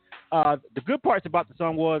parts. The good parts about the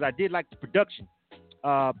song was I did like the production.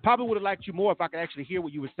 Probably would have liked you more if I could actually hear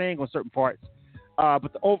what you were saying on certain parts.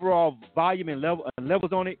 But the overall volume and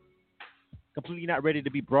levels on it, completely not ready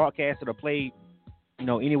to be broadcasted or played,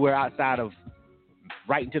 anywhere outside of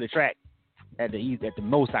right into the track at the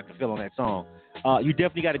most I can feel on that song. You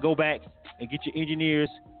definitely got to go back and get your engineers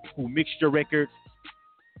who mixed your records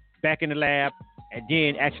back in the lab and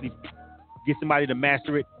then actually get somebody to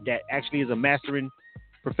master it that actually is a mastering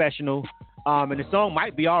professional. And the song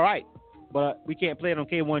might be all right, but we can't play it on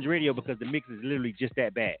K100 Radio because the mix is literally just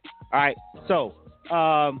that bad. All right, so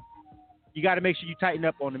you got to make sure you tighten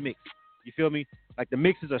up on the mix. You feel me? Like the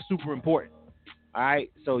mixes are super important. All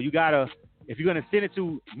right, so you got to, if you're going to send it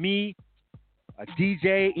to me, a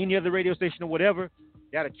DJ, any other radio station or whatever,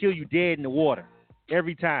 that'll kill you dead in the water.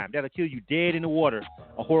 Every time. That'll kill you dead in the water.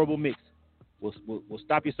 A horrible mix. We'll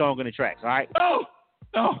stop your song in the tracks, all right? Oh!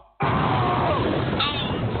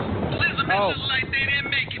 Like they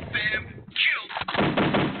didn't make it, fam.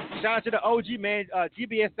 Kill. Shout out to the OG, man.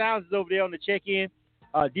 DBS Sounds is over there on the check-in.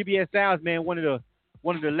 DBS Sounds, man, one of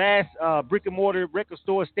the last brick and mortar record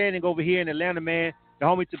stores standing over here in Atlanta, man. The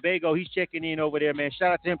homie Tobago, he's checking in over there, man.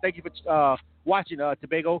 Shout out to him. Thank you for watching,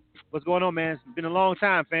 Tobago. What's going on, man? It's been a long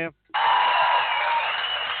time, fam.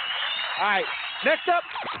 All right, next up.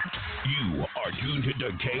 You are tuned to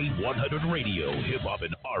K100 Radio, hip hop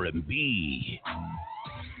and R&B.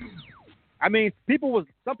 I mean,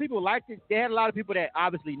 some people liked it. They had a lot of people that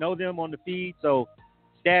obviously know them on the feed, so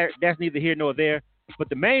that's neither here nor there. But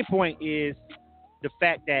the main point is the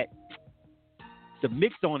fact that the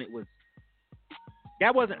mix on it wasn't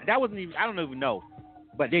even, I don't even know,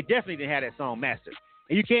 but they definitely didn't have that song mastered.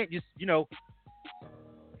 And you can't just, you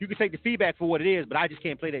can take the feedback for what it is, but I just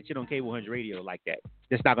can't play that shit on K100 Radio like that.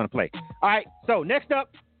 It's not going to play. All right, so next up,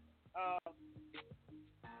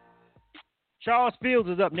 Charles Fields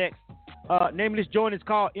is up next. Name of this joint is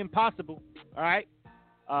called Impossible. All right,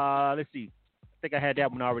 let's see. I think I had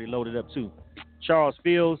that one already loaded up too. Charles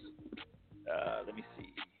Fields. Let me see.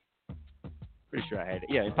 Pretty sure I had it.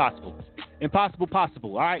 Yeah, Impossible. Impossible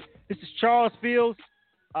Possible. All right, this is Charles Fields.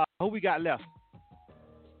 Who we got left?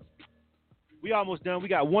 We almost done. We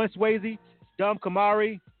got One Swayze, Dum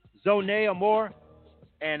Kamari, Zone Amore,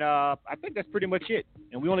 and I think that's pretty much it.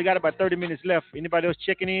 And we only got about 30 minutes left. Anybody else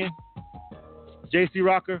checking in? JC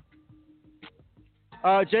Rocker.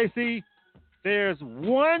 JC, there's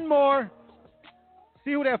one more.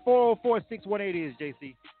 See who that 404-618 is,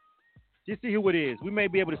 JC. Just see who it is. We may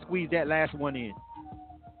be able to squeeze that last one in.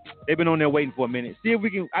 They've been on there waiting for a minute. See if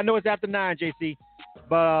we can. I know it's after 9, JC,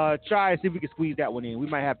 but try and see if we can squeeze that one in. We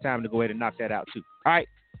might have time to go ahead and knock that out too. All right.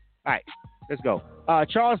 Let's go.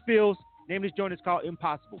 Charles Fields. Name of this joint is called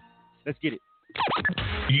Impossible. Let's get it.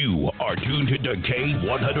 You are tuned to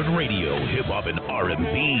K100 Radio, hip hop and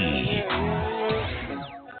R&B.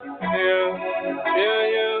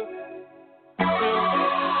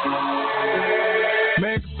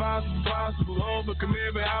 Make it possible, overcome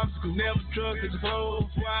every obstacle, never trust that you flow,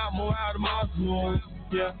 fly more out of my soul.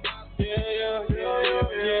 Yeah.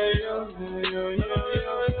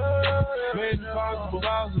 Make it possible,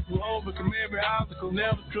 overcome every obstacle,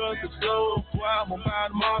 never trust that you flow, fly more out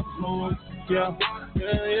of my soul. Yeah.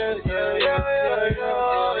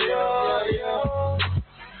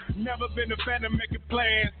 Never been a fan of making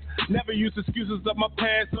plans. Never use excuses of my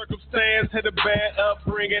past circumstance. Had a bad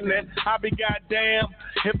upbringing, and I be goddamn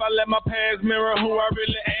if I let my past mirror who I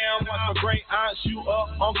really am. Watch my great aunt shoot up,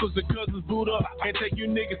 uncles and cousins boot up. Can't take you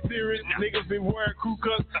niggas serious. Niggas be wearing crew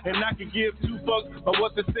cuts, and I can give two fucks about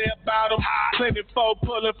what they say about them. Plenty folk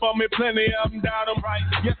pulling for me, plenty of them doubt them. Right?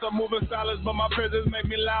 Yes, I'm moving silence, but my presence make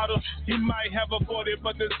me louder. He might have a 40,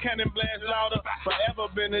 but this cannon blast louder. Forever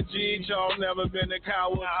been a G, y'all never been a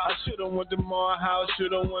coward. I should've went to Morehouse,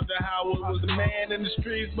 should've went to Howard. Was a man in the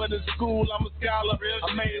streets, but in school I'm a scholar.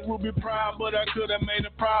 I made Ruby proud, but I could've made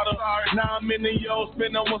her prouder. Now I'm in the yo,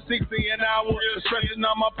 spend almost 60 an hour. Stressing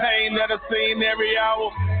on my pain that I've seen every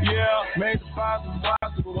hour. Yeah, made the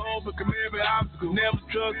possible, overcome every obstacle. Never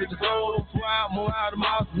trusted the soul, why I'm more out of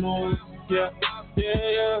my smooth. Yeah.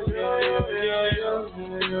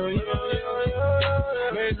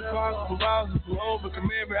 Made the possible, overcome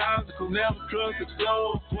every obstacle. Never trusted the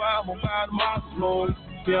soul, why I'm more out of my smooth.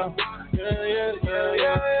 Yeah.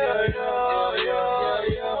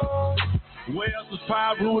 Wales was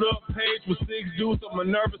 5 root up, Page was 6 deuce of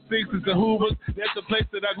Minerva 6s and Hoovers. That's the place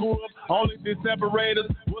that I grew up. Only did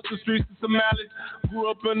separators. What's the streets of Somalis?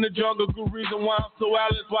 Grew up in the jungle, good reason why I'm so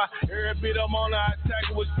Alice. Why every bit I'm on, I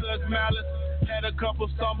attack it with such malice. Had a couple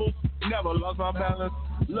stumbles, never lost my balance.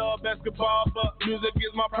 Love basketball, but music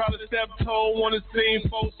is my proudest step toe. Wanna see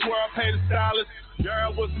folks swear I pay the stylist.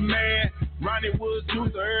 Girl was a man, Ronnie was too,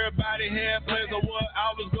 so everybody had plans of what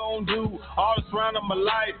I was gonna do. All the surrounding my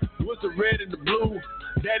life was the red and the blue.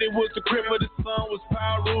 Daddy was the crib, but his son was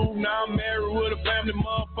Pyru. Now I'm married with a family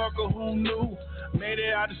motherfucker who knew. Made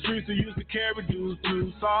it out the streets who used to carry dudes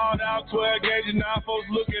too. Sold out 12 gauges, now folks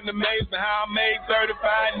looking amazed at how I made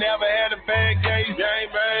 35. Never had a bad case.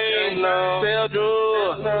 Gang bang, sell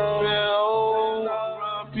drugs, sell old,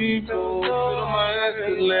 rob people, sit on my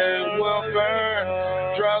escalade, welfare,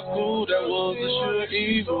 drop school, that was a sure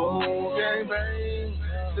evil. Gang bang,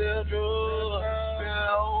 sell drugs,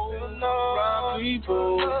 sell old, rob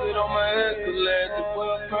people, sit on my escalade,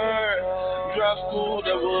 welfare, drop school,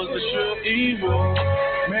 that was a sure evil.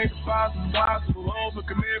 Make it possible,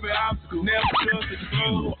 overcome every obstacle, never trusted the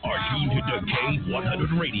soul. You are tuned to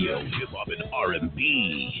K100 Radio, hip hop and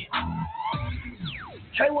R&B.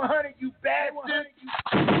 K100, you bastard.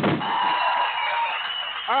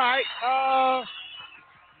 All right,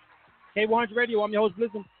 K100 Radio. I'm your host,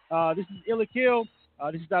 Blizzard. This is Illa Kill.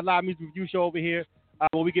 This is our live music review show over here,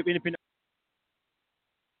 where we give independent.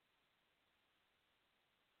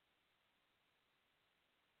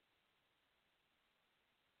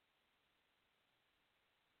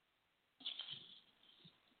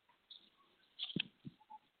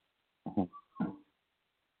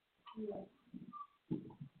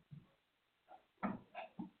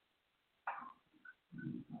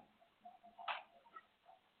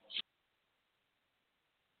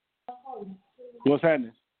 What's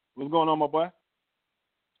happening? What's going on, my boy?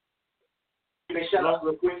 Hey, shout out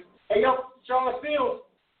real quick. Hey, yo, Charles Fields.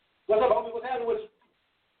 What's up, homie? What's happening with you?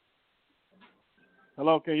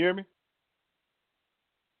 Hello, can you hear me?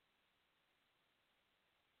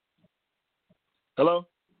 Hello?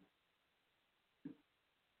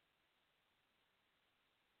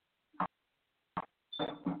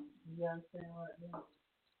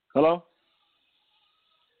 Hello?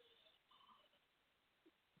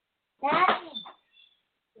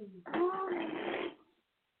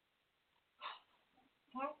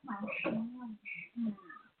 That's my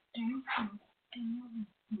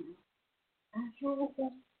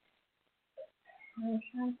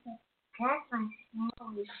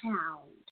sound.